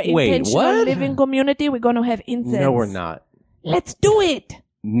have our Wait, intentional what? living community, we're going to have incense. No, we're not. Let's do it.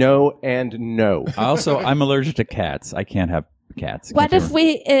 No and no. I'm allergic to cats. I can't have cats. What Can't if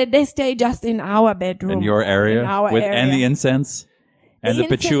do they stay just in our bedroom? in your area In our with area. and the incense and the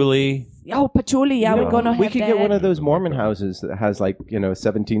incense- patchouli? Oh, patchouli. Yeah, we're going to have We could get that. one of those Mormon houses that has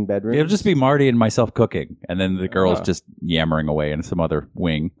 17 bedrooms. It'll just be Marty and myself cooking, and then the girls Ah. just yammering away in some other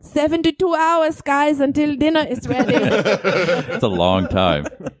wing. 72 hours, guys, until dinner is ready. It's a long time.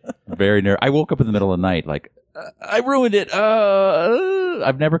 Very near. I woke up in the middle of the night like, I ruined it.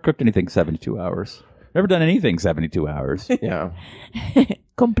 I've never cooked anything 72 hours. Never done anything 72 hours. Yeah.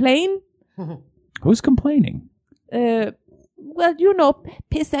 Complain? Who's complaining? Well,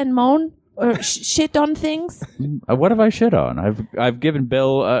 piss and moan or shit on things. What have I shit on? I've given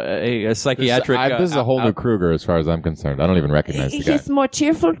Bill a psychiatric. This is a whole new Kruger as far as I'm concerned. I don't even recognize the guy. He's more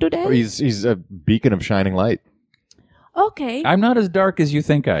cheerful today. He's a beacon of shining light. Okay. I'm not as dark as you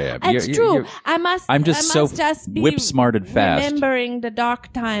think I am. It's true. I'm I'm just so just be whip-smarted fast. remembering the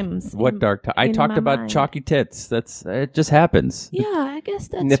dark times. What dark time? I in talked my about mind. chalky tits. It just happens. Yeah, I guess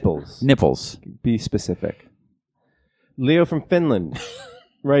that's Nipples. Nipples. Be specific. Leo from Finland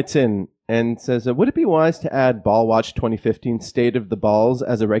writes in and says, would it be wise to add Ball Watch 2015 State of the Balls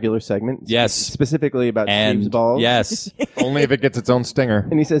as a regular segment? Yes. Specifically about Steve's And balls? yes. Only if it gets its own stinger.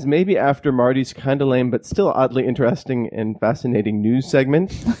 And he says, maybe after Marty's kind of lame but still oddly interesting and fascinating news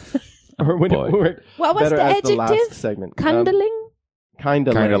segment. Or would boy. it work What was better the as the last adjective? segment? Cundling? Kind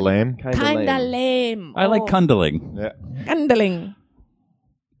of lame. Kinda lame. I like cundling. Yeah. Cundling.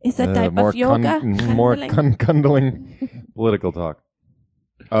 Is a type more of yoga? more Cundling? cundling political talk.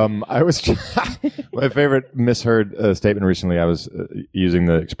 I was my favorite misheard statement recently. I was using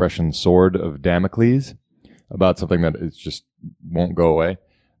the expression "sword of Damocles" about something that is just won't go away.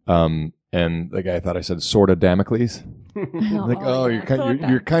 And the guy thought I said "sword of Damocles." Like, oh, yeah,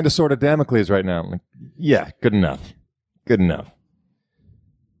 you're kind of sort of Damocles right now. I'm like, yeah, good enough. Good enough.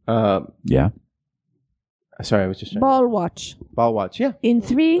 Yeah. Sorry, I was just trying. Ball watch. Ball Watch, yeah. In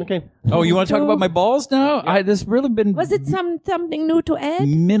 3. Okay. Oh, you want to talk about my balls now? There's really been Was it something new to add?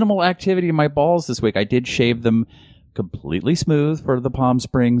 minimal activity in my balls this week. I did shave them completely smooth for the Palm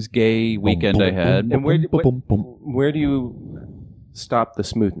Springs gay weekend I had. And where do you stop the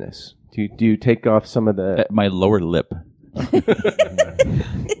smoothness? Do you take off some of the... At my lower lip.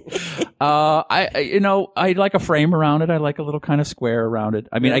 I like a frame around it. I like a little kind of square around it.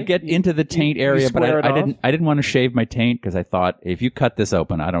 I mean, I get into the taint area, but square it I off? didn't want to shave my taint because I thought if you cut this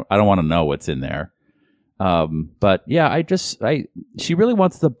open, I don't want to know what's in there. But yeah, she really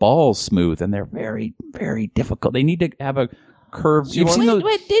wants the balls smooth, and they're very, very difficult. They need to have a curve.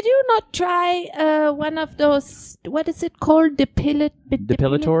 Wait, did you not try one of those, what is it called?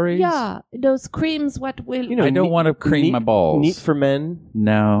 Depilatories? Yeah, those creams, what will... I don't want to cream my balls. Neat for men.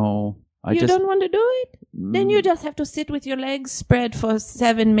 No. You don't want to do it? Then you just have to sit with your legs spread for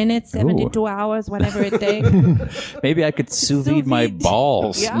 7 minutes, 72 hours, whatever it takes. Maybe I could sous vide my vide.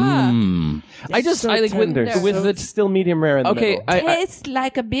 balls. Yeah. I think Tender. with So the it's still medium rare in the middle. Tastes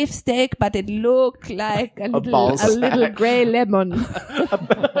like a beef steak, but it looked like a ball little gray lemon.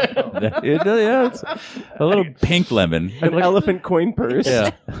 it's a little pink lemon. An elephant coin purse. Yeah.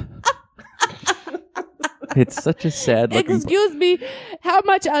 It's such a sad looking. Excuse me, how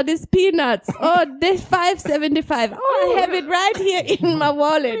much are these peanuts? Oh, they're $5.75. Oh, I have it right here in my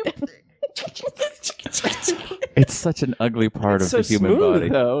wallet. It's such an ugly part It's of so the human smooth, body.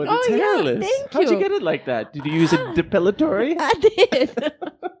 though. It's yeah, hairless. thank How'd you you. get it like that? Did you use a depilatory? I did.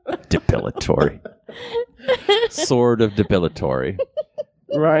 Depilatory. Sort of depilatory.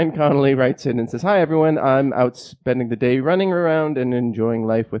 Ryan Connolly writes in and says, "Hi, everyone. I'm out spending the day running around and enjoying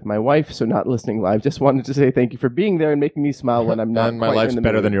life with my wife, so not listening live. Just wanted to say thank you for being there and making me smile when I'm not And my quite life's in the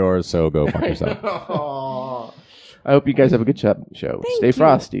better mood." than yours, so go fuck yourself. Aw. I hope you guys have a good show. Stay you.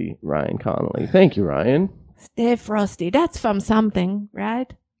 frosty, Ryan Connolly. Thank you, Ryan. Stay frosty. That's from something,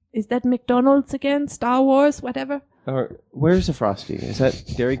 right? Is that McDonald's again? Star Wars? Whatever? Where's the Frosty? Is that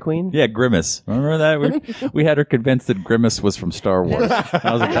Dairy Queen? Yeah, Grimace. Remember that? We had her convinced that Grimace was from Star Wars. That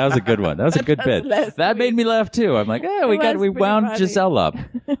was a good one. That was a good bit. That made me laugh too. I'm like, we was wound pretty funny. Giselle up.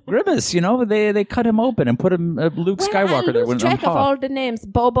 Grimace, they cut him open and put him Luke Skywalker I there lose when track on of all top. the names.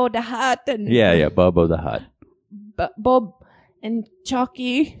 Bobo the Hutt and Yeah, Bobo the Hutt. Bob and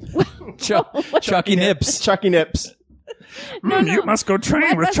Chucky. Chucky Nips. Chucky Nips. No. You must go train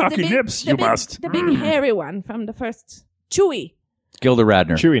What with was Chucky the big- Nips. the You big- must. The big hairy one from the first. Chewy. Gilda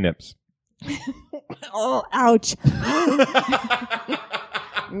Radner. Chewy nips. Oh, ouch.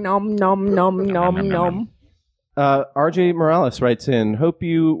 Nom, nom, nom, nom, nom. RJ Morales writes in, "Hope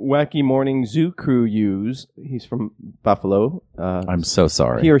you wacky morning zoo crew use." He's from Buffalo. I'm so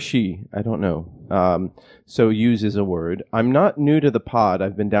sorry. He or she, I don't know. So use is a word. "I'm not new to the pod.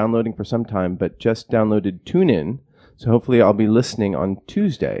 I've been downloading for some time, but just downloaded TuneIn. So hopefully I'll be listening on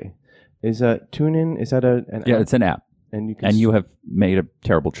Tuesday." Is TuneIn? Is that an Yeah, app? it's an app. And You have made a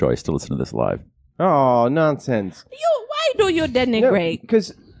terrible choice to listen to this live. Oh, nonsense. Why do you denigrate?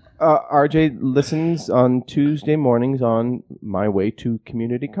 Because RJ listens on Tuesday mornings on my way to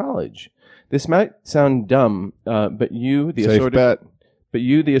community college. This might sound dumb, but you, the Safe bet.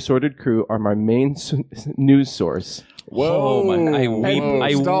 assorted crew, are my main news source. Whoa, man. I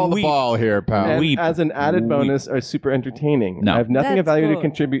weep. Stall the ball here, pal. And Weep. as an added bonus, are super entertaining. No. I have nothing of That's value to good.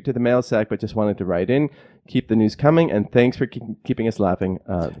 contribute to the mail sack, but just wanted to write in, keep the news coming, and thanks for keeping us laughing.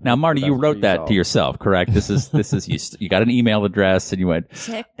 Now, Marty, you That's wrote for that to yourself, correct? This is you got an email address and you went,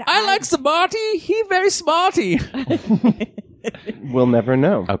 Check the I like Smarty. He very smarty. We'll never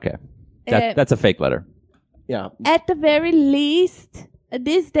know. Okay. That's a fake letter. Yeah. At the very least,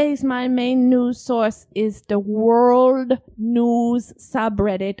 these days my main news source is the World News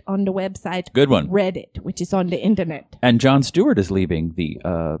subreddit on the website. Good one. Reddit, which is on the internet. And Jon Stewart is leaving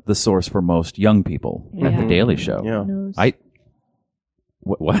the source for most young people at the Daily Show. Yeah. News.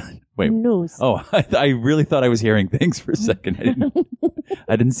 What? Wait. News. Oh, I really thought I was hearing things for a second.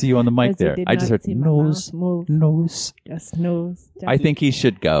 I didn't see you on the mic As you there. did I just not heard see my nose, mouth move. nose. Just news. I think he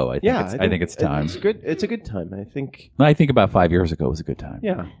should go. I think it's time. It's good. It's a good time. I think about 5 years ago was a good time.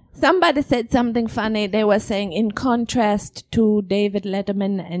 Yeah. Somebody said something funny. They were saying, in contrast to David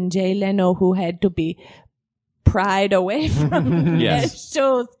Letterman and Jay Leno, who had to be pried away from their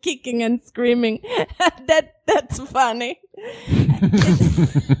shows, kicking and screaming. That's funny.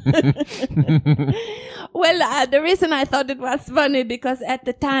 Well, the reason I thought it was funny because at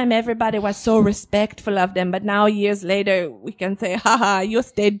the time everybody was so respectful of them, but now years later we can say, haha, you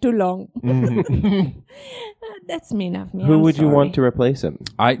stayed too long. That's mean of me. Who I'm would you sorry. want to replace him?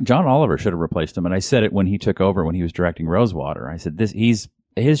 John Oliver should have replaced him, and I said it when he took over when he was directing Rosewater. I said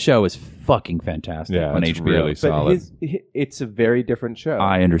his show is fucking fantastic on it's HBO. really solid. It's a very different show.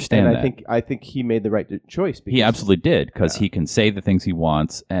 I understand and that. I think he made the right choice. Because He absolutely did because he can say the things he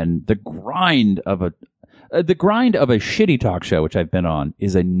wants, and the grind of a shitty talk show, which I've been on,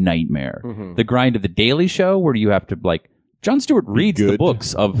 is a nightmare. Mm-hmm. The grind of the Daily Show, where you have to Jon Stewart reads the good.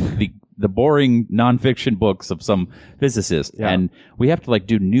 books of the boring nonfiction books of some physicist, and we have to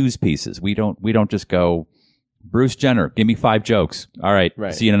do news pieces. We don't just go, Bruce Jenner, give me 5 jokes. All right,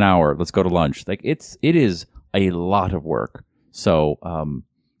 see you in an hour. Let's go to lunch. It is a lot of work. So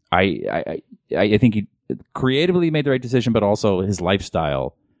I think he creatively made the right decision, but also his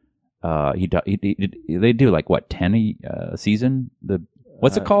lifestyle. They do 10 a season.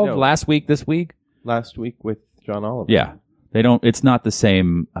 What's it called? no. Last week, this week. last week with John Oliver. Yeah, they don't. It's not the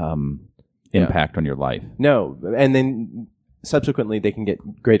same impact on your life. No, and then subsequently they can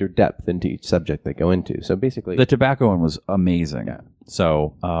get greater depth into each subject they go into. So basically, The tobacco one was amazing. Yeah.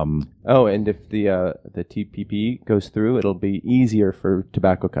 So, and if the TPP goes through, it'll be easier for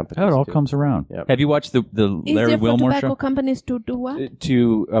tobacco companies. it all to, comes around. Yep. Have you watched the Larry Easier for Wilmore tobacco show? companies to do what?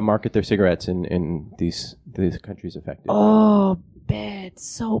 to market their cigarettes in these countries affected. Oh, bad.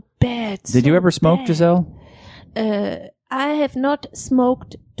 So bad. Did you so ever smoke, bad. Giselle? I have not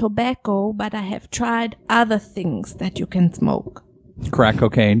smoked tobacco, but I have tried other things that you can smoke. Crack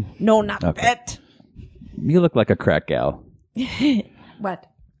cocaine? No, not Okay. that. You look like a crack gal. What?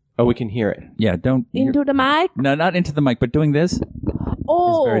 Oh, we can hear it. Yeah, don't. Into the mic? No, not into the mic, but doing this is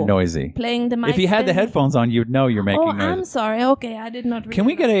Oh, very noisy. playing the mic. If you had the stand. headphones on, you'd know you're making Oh, noise. I'm sorry. Okay, I did not. Can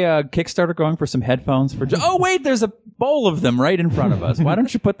we get a Kickstarter going for some headphones for? Oh wait, there's a bowl of them right in front of us. Why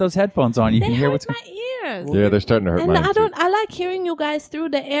don't you put those headphones on? You They can hear hurt what's. my ears. Yeah, they're starting to hurt And mine I too. don't. I like hearing you guys through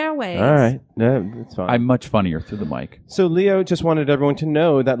the airwaves. All right, no, that's fine. I'm much funnier through the mic. So Leo just wanted everyone to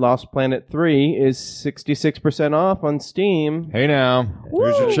know that Lost Planet 3 is 66% off on Steam. Hey now,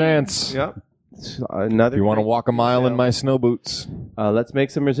 here's your chance. Yep. Another. If you want to great walk a mile in sale. my snow boots, Let's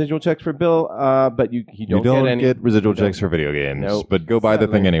make some residual checks for Bill. But you don't, you don't get any. get residual you don't. checks for video games. Nope. But go buy the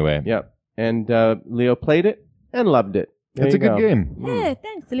Sadly. thing anyway. Yep. And Leo played it and loved it. There It's a you good go. game. Hey,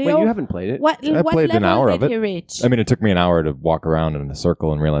 thanks, Leo. Wait, you haven't played it? What? I what played level an hour did of it. he reach? I mean, it took me an hour to walk around in a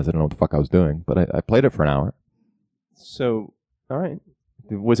circle and realize I didn't know what the fuck I was doing. But I played it for an hour. So, all right.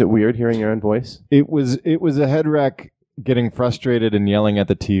 Was it weird hearing your own voice? It was a head wreck. Getting frustrated and yelling at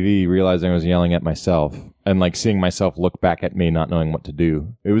the TV, realizing I was yelling at myself, and seeing myself look back at me, not knowing what to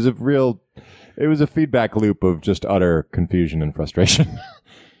do. It was a feedback loop of just utter confusion and frustration.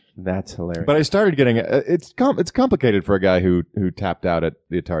 That's hilarious. But I started getting it's complicated for a guy who tapped out at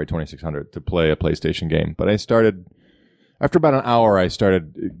the Atari 2600 to play a PlayStation game. But I started after about an hour. I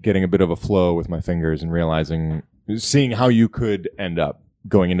started getting a bit of a flow with my fingers and seeing how you could end up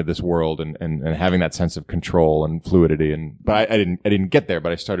going into this world and having that sense of control and fluidity. But I didn't get there.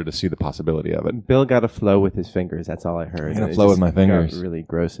 But I started to see the possibility of it. Bill got a flow with his fingers. That's all I heard. I got a It flow with just my fingers. got really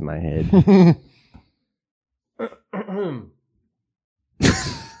gross in my head.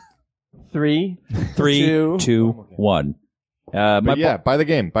 3, 3, 2, 2, 1. But yeah, buy the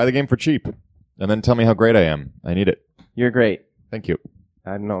game. Buy the game for cheap, and then tell me how great I am. I need it. You're great. Thank you.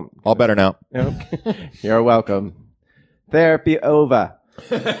 I'm not. All better now. Okay. You're welcome. Therapy over.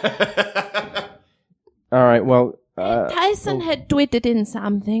 All right. Well, Tyson had tweeted in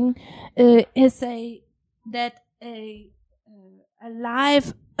something. He say that a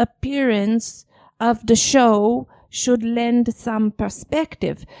live appearance of the show should lend some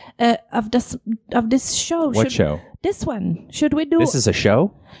perspective of this show. What show? This one. Should we do? This is a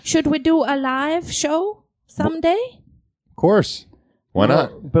show? Should we do a live show someday? Of course. Why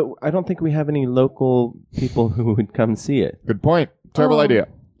not? But I don't think we have any local people who would come see it. Good point. Terrible idea.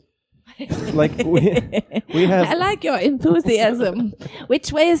 Like we have. I like your enthusiasm.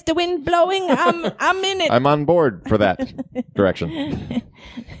 Which way is the wind blowing? I'm in it. I'm on board for that direction.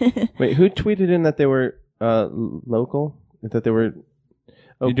 Wait, who tweeted in that they were local? That they were.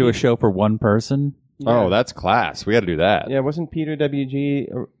 Oh, You do a show for one person? Oh, that's class. We got to do that. Yeah, wasn't Peter WG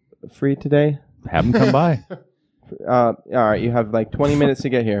free today? Have them come by. All right, you have like 20 minutes to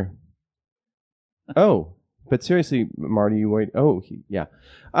get here. Oh, but seriously, Marty, you wait. Oh, yeah.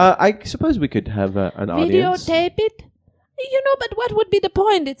 I suppose we could have an audience. Videotape it? But what would be the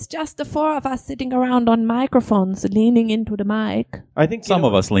point? It's just the four of us sitting around on microphones, leaning into the mic. I think Some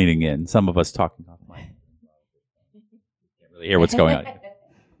of us leaning in, some of us talking off mic. Can't really hear what's going on.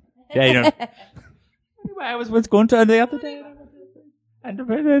 Yeah, you know. I was going to the other day, and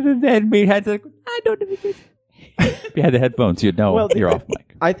then we had to. I don't know. If you had the headphones, you'd know you're off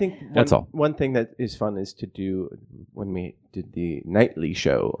mic. I think That's all. One thing that is fun is to do when we did the nightly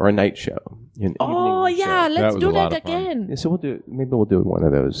show or a night show. Oh, yeah, let's was do a lot that of fun. again. Yeah, so we'll do one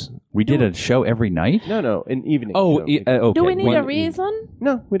of those. We did a show every night. No, an evening. Oh, show. okay. Do we need a Well, reason?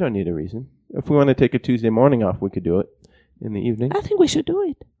 No, we don't need a reason. If we want to take a Tuesday morning off, we could do it in the evening. I think we should do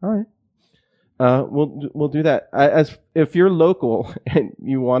it. All right. We'll do that. As if you're local and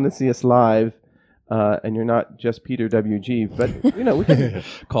you want to see us live, and you're not just Peter WG, but we can.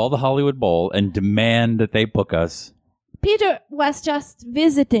 Call the Hollywood Bowl and demand that they book us. Peter was just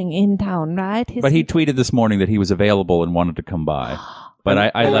visiting in town, right? But he tweeted this morning that he was available and wanted to come by. But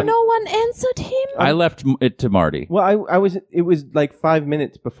I left. no one answered him? I left it to Marty. Well, I was. It was like 5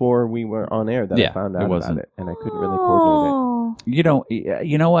 minutes before we were on air that I found out about it, and I couldn't really coordinate it.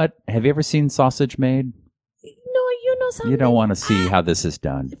 You know what? Have you ever seen Sausage Made? No, you know something? You don't want to see how this is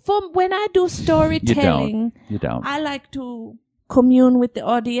done. From when I do storytelling, You don't. I like to commune with the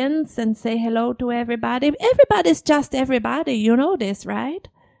audience and say hello to everybody. Everybody's just everybody. You know this, right?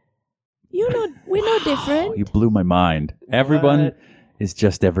 We're no different. You blew my mind. Everyone is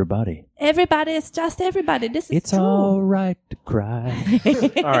just everybody. Everybody is just everybody. This is It's true. all right to cry.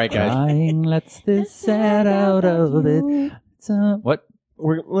 All right, guys. Crying lets the sad out of it. What?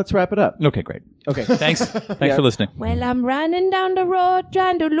 Let's wrap it up. Okay, great. Okay. Thanks for listening. Well, I'm running down the road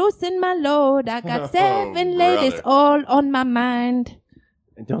trying to loosen my load. I got 7 ladies all on my mind.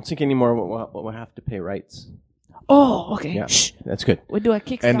 Don't think anymore. We'll have to pay rights. Oh, okay. Yeah, Shh. that's good. We'll do a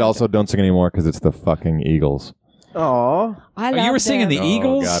Kickstarter. And also, don't sing anymore because it's the fucking Eagles. Aw. I love You were singing them. the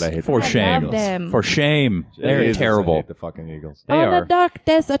Eagles? God, I hate For the shame. love them. For shame. They're Jesus, I terrible. hate the fucking Eagles. They on are. a dark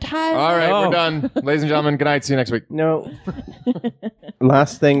desert highway. All right, Oh. we're done. Ladies and gentlemen, good night. See you next week. No.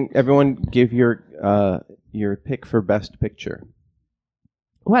 Last thing, everyone, give your pick for best picture.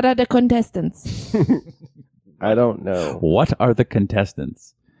 What are the contestants? I don't know. What are the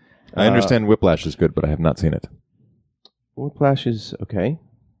contestants? I understand Whiplash is good, but I have not seen it. Whiplash is okay.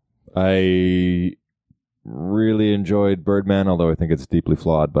 I really enjoyed Birdman, although I think it's deeply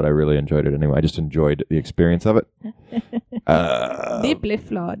flawed, but I really enjoyed it anyway. I just enjoyed the experience of it. Deeply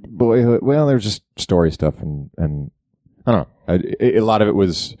flawed. Boyhood, well, there's just story stuff, and I don't know. A lot of it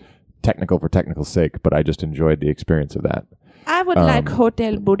was technical for technical's sake, but I just enjoyed the experience of that. I would like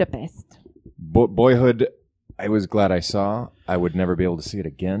Hotel Budapest. Boyhood, I was glad I saw. I would never be able to see it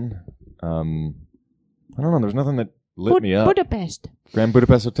again. I don't know. There's nothing that lit me up. Budapest. Grand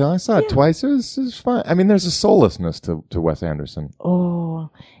Budapest Hotel. I saw it twice. It was fine. I mean, there's a soullessness to Wes Anderson. Oh,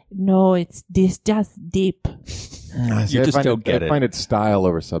 no, it's just deep. You just don't get it. I find it style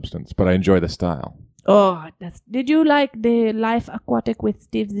over substance, but I enjoy the style. Oh, did you like the Life Aquatic with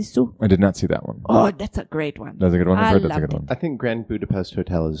Steve Zissou? I did not see that one. Oh, that's a great one. That's a good one. I I've heard that's a loved good one. I think Grand Budapest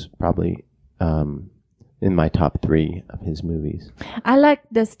Hotel is probably in my top 3 of his movies. I like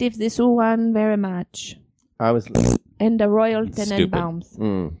the Steve Zissou one very much. I was. And the Royal Stupid.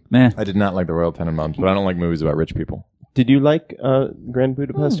 Tenenbaums. Meh. I did not like the Royal Tenenbaums, but I don't like movies about rich people. Did you like Grand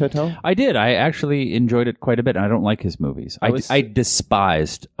Budapest Hotel? I did. I actually enjoyed it quite a bit, and I don't like his movies. I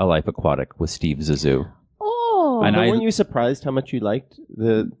despised A Life Aquatic with Steve Zissou. Oh, And But I- weren't you surprised how much you liked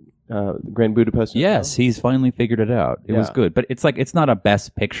the Grand Budapest Hotel? Yes, he's finally figured it out. It was Yeah. good, but it's not a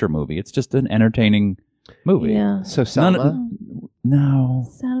best picture movie. It's just an entertaining movie. yeah. So Selma? No.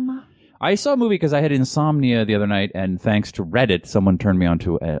 Selma. I saw a movie because I had insomnia the other night, and thanks to Reddit, someone turned me on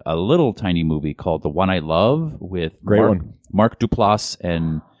to a little tiny movie called The One I Love with Great one. Mark Duplass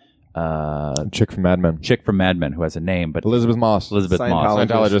and Chick from Mad Men. chick from Mad Men who has a name, but Elizabeth Moss. Elizabeth Moss.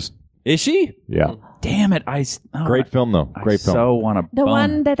 Scientologist. Is she? Yeah. Damn it! Great film, though. Great film. So want to The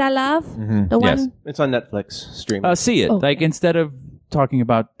one that I love. The Yes. one. It's on Netflix streaming. see it. Oh. Like instead of talking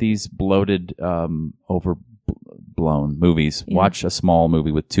about these bloated, over overblown movies. Yeah. Watch a small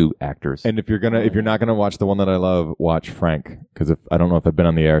movie with 2 actors. And if you're not gonna watch the one that I love, watch Frank, because I don't know if I've been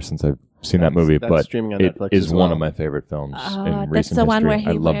on the air since I've seen that movie, That's but streaming on it Netflix is as one well. of my favorite films in that's recent the one history. where he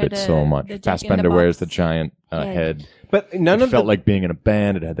I loved wear it so much. the Jack in the Fassbender wears Box the giant head. But none It of felt the like being in a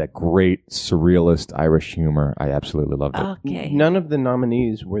band. It had that great surrealist Irish humor. I absolutely loved it. Okay. none of the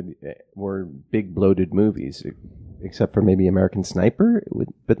nominees were big bloated movies, except for maybe American Sniper.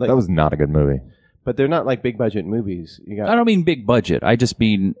 But That was not a good movie. but they're not like big budget movies. You got I don't mean big budget. I just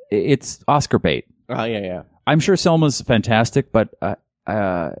mean it's Oscar bait. oh yeah. I'm sure Selma's fantastic, but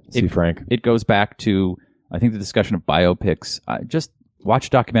See Frank. it goes back to, I think, the discussion of biopics. Just watch a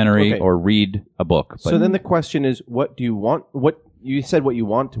documentary Okay. or read a book. But So then the question is, what do you want? What you said, what you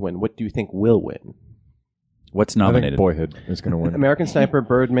want to win. What do you think will win? what's I think nominated? Boyhood is going to win. American Sniper,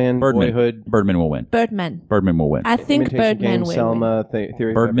 Birdman, Boyhood, Birdman will win. Birdman. Birdman will win. I think Imitation Birdman Game, will win. Selma,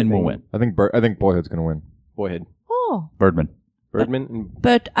 Theory of Birdman will Everything, win. I think Boyhood's going to win. Boyhood, Oh, Birdman. Birdman, and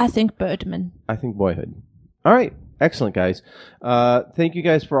but I think Birdman. I think Boyhood. All right, excellent guys. Thank you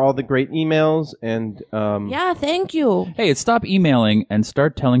guys for all the great emails and Yeah, thank you. Hey, stop emailing and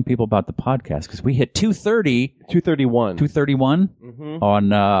start telling people about the podcast, because we hit 231. 231 on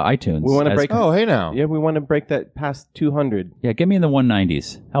iTunes. We want to As- break. Oh, hey now. Yeah, we want to break that past 200. Yeah, get me in the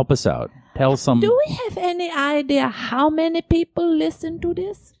 190s. Help us out. Tell some. Do we have any idea how many people listen to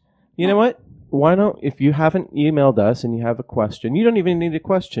this? You know what? Why don't, if you haven't emailed us and you have a question, you don't even need a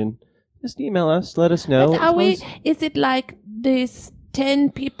question. Just email us. Let us know. But is it like these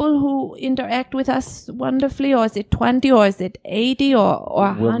 10 people who interact with us wonderfully, or is it 20, or is it 80, or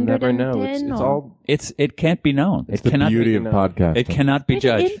We'll 110? never know. It's or- all. It can't be known. It's It the cannot beauty be, of podcasting. It cannot be Pretty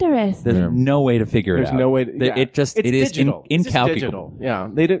judged. interesting. There's no way to figure There's it out. no way to. Yeah. It just It's it is digital. It's just incalculable. digital. Yeah,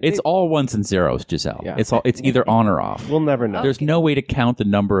 they do. It's all ones and zeros, Giselle. Yeah. It's either on or off. We'll never know. There's no way to count the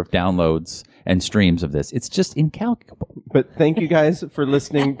number of downloads and streams of this. It's just incalculable. But thank you guys for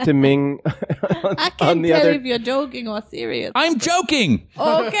listening to Ming. I on can't the tell other. if you're joking or serious. I'm joking.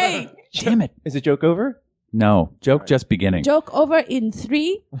 Okay. Damn it. Is the joke over? No, joke just beginning. Joke over in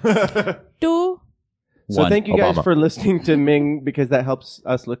 3, 2. So One. thank you guys Obama. for listening to Ming, because that helps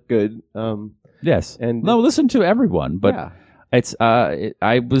us look good. Yes. And- no, listen to everyone, but Yeah. it's I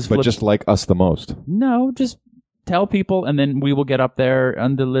was But just like us the most. no, just tell people, and then we will get up there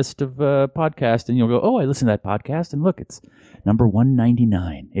on the list of podcast, and you'll go, oh, I listened to that podcast, and look, it's number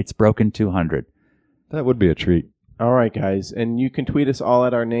 199. It's broken 200. That would be a treat. All right, guys, and you can tweet us all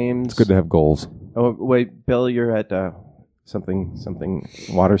at our names. It's good to have goals. Oh wait, Bill, you're at something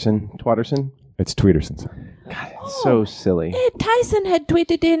Twatterson. It's Tweederson. So silly. Tyson had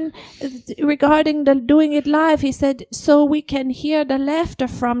tweeted in regarding the doing it live. He said, so we can hear the laughter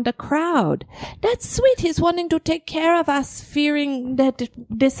from the crowd. That's sweet. He's wanting to take care of us, fearing that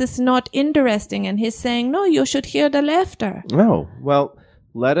this is not interesting. And he's saying, no, you should hear the laughter. Oh well,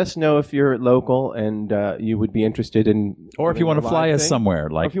 let us know if you're local and you would be interested in, Or if you want to fly us somewhere,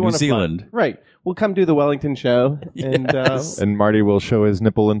 Or like if you New wanna fly- Zealand. right? We'll come do the Wellington show, and And Marty will show his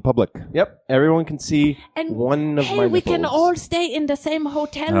nipple in public. yep, everyone can see And one of hey, my we can nipples. all stay in the same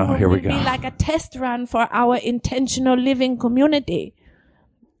hotel Oh, room. here we It'll be go. like a test run for our intentional living community.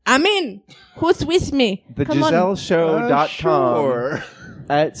 I'm in. Who's with me? The Come on. GiselleShow.com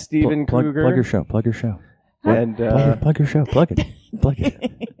at Steven Kruger. Plug your show. Plug your show. And Plug your show. Plug it. Plug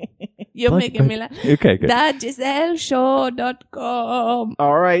it. You're Plug- making me laugh. Okay, good. TheGiselleShow.com.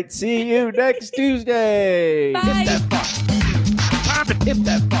 all right, see you next Tuesday. Bye. Time to tip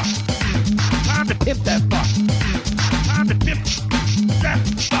that fuck. Time to tip that fuck. Time to tip that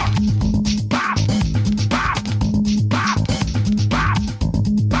fuck. Bop, bop, bop, bop,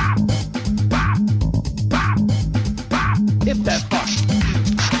 bop, bop, bop, bop. Tip that fuck.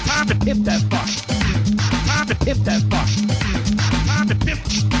 Time to tip that fuck. Time to tip that fuck. Time to tip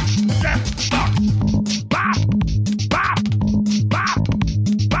that fuck. Bop, bop, bop,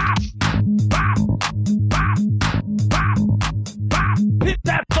 bop, bop, bop, bop, bop. Hit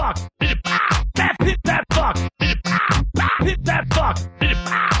that fuck. Hit that fuck. Hit that fuck.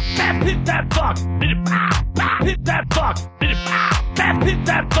 Hit that fuck. Hit that fuck. Hit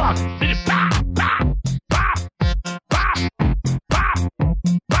that fuck. Bop, bop, bop,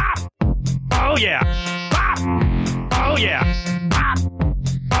 bop. Oh yeah. Bop. Oh yeah. Bop.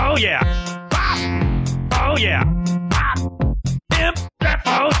 Oh yeah. Bop. Oh yeah. Bop. Imp that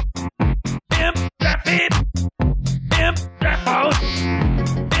phone. Imp that beat. Imp that phone.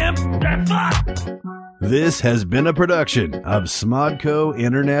 Imp that fuck. This has been a production of SModCo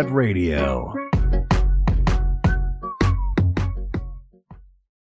Internet Radio.